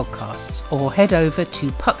favourite podcasts, or head over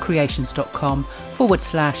to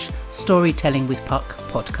puckcreations.com/Storytelling with Puck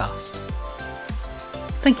podcast.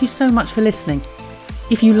 Thank you so much for listening.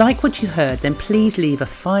 If you like what you heard, then please leave a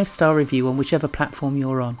 5-star review on whichever platform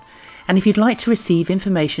you're on. And if you'd like to receive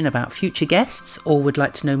information about future guests or would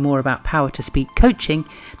like to know more about Power to Speak coaching,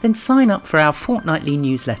 then sign up for our fortnightly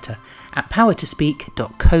newsletter at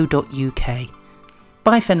powertospeak.co.uk.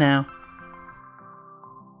 Bye for now.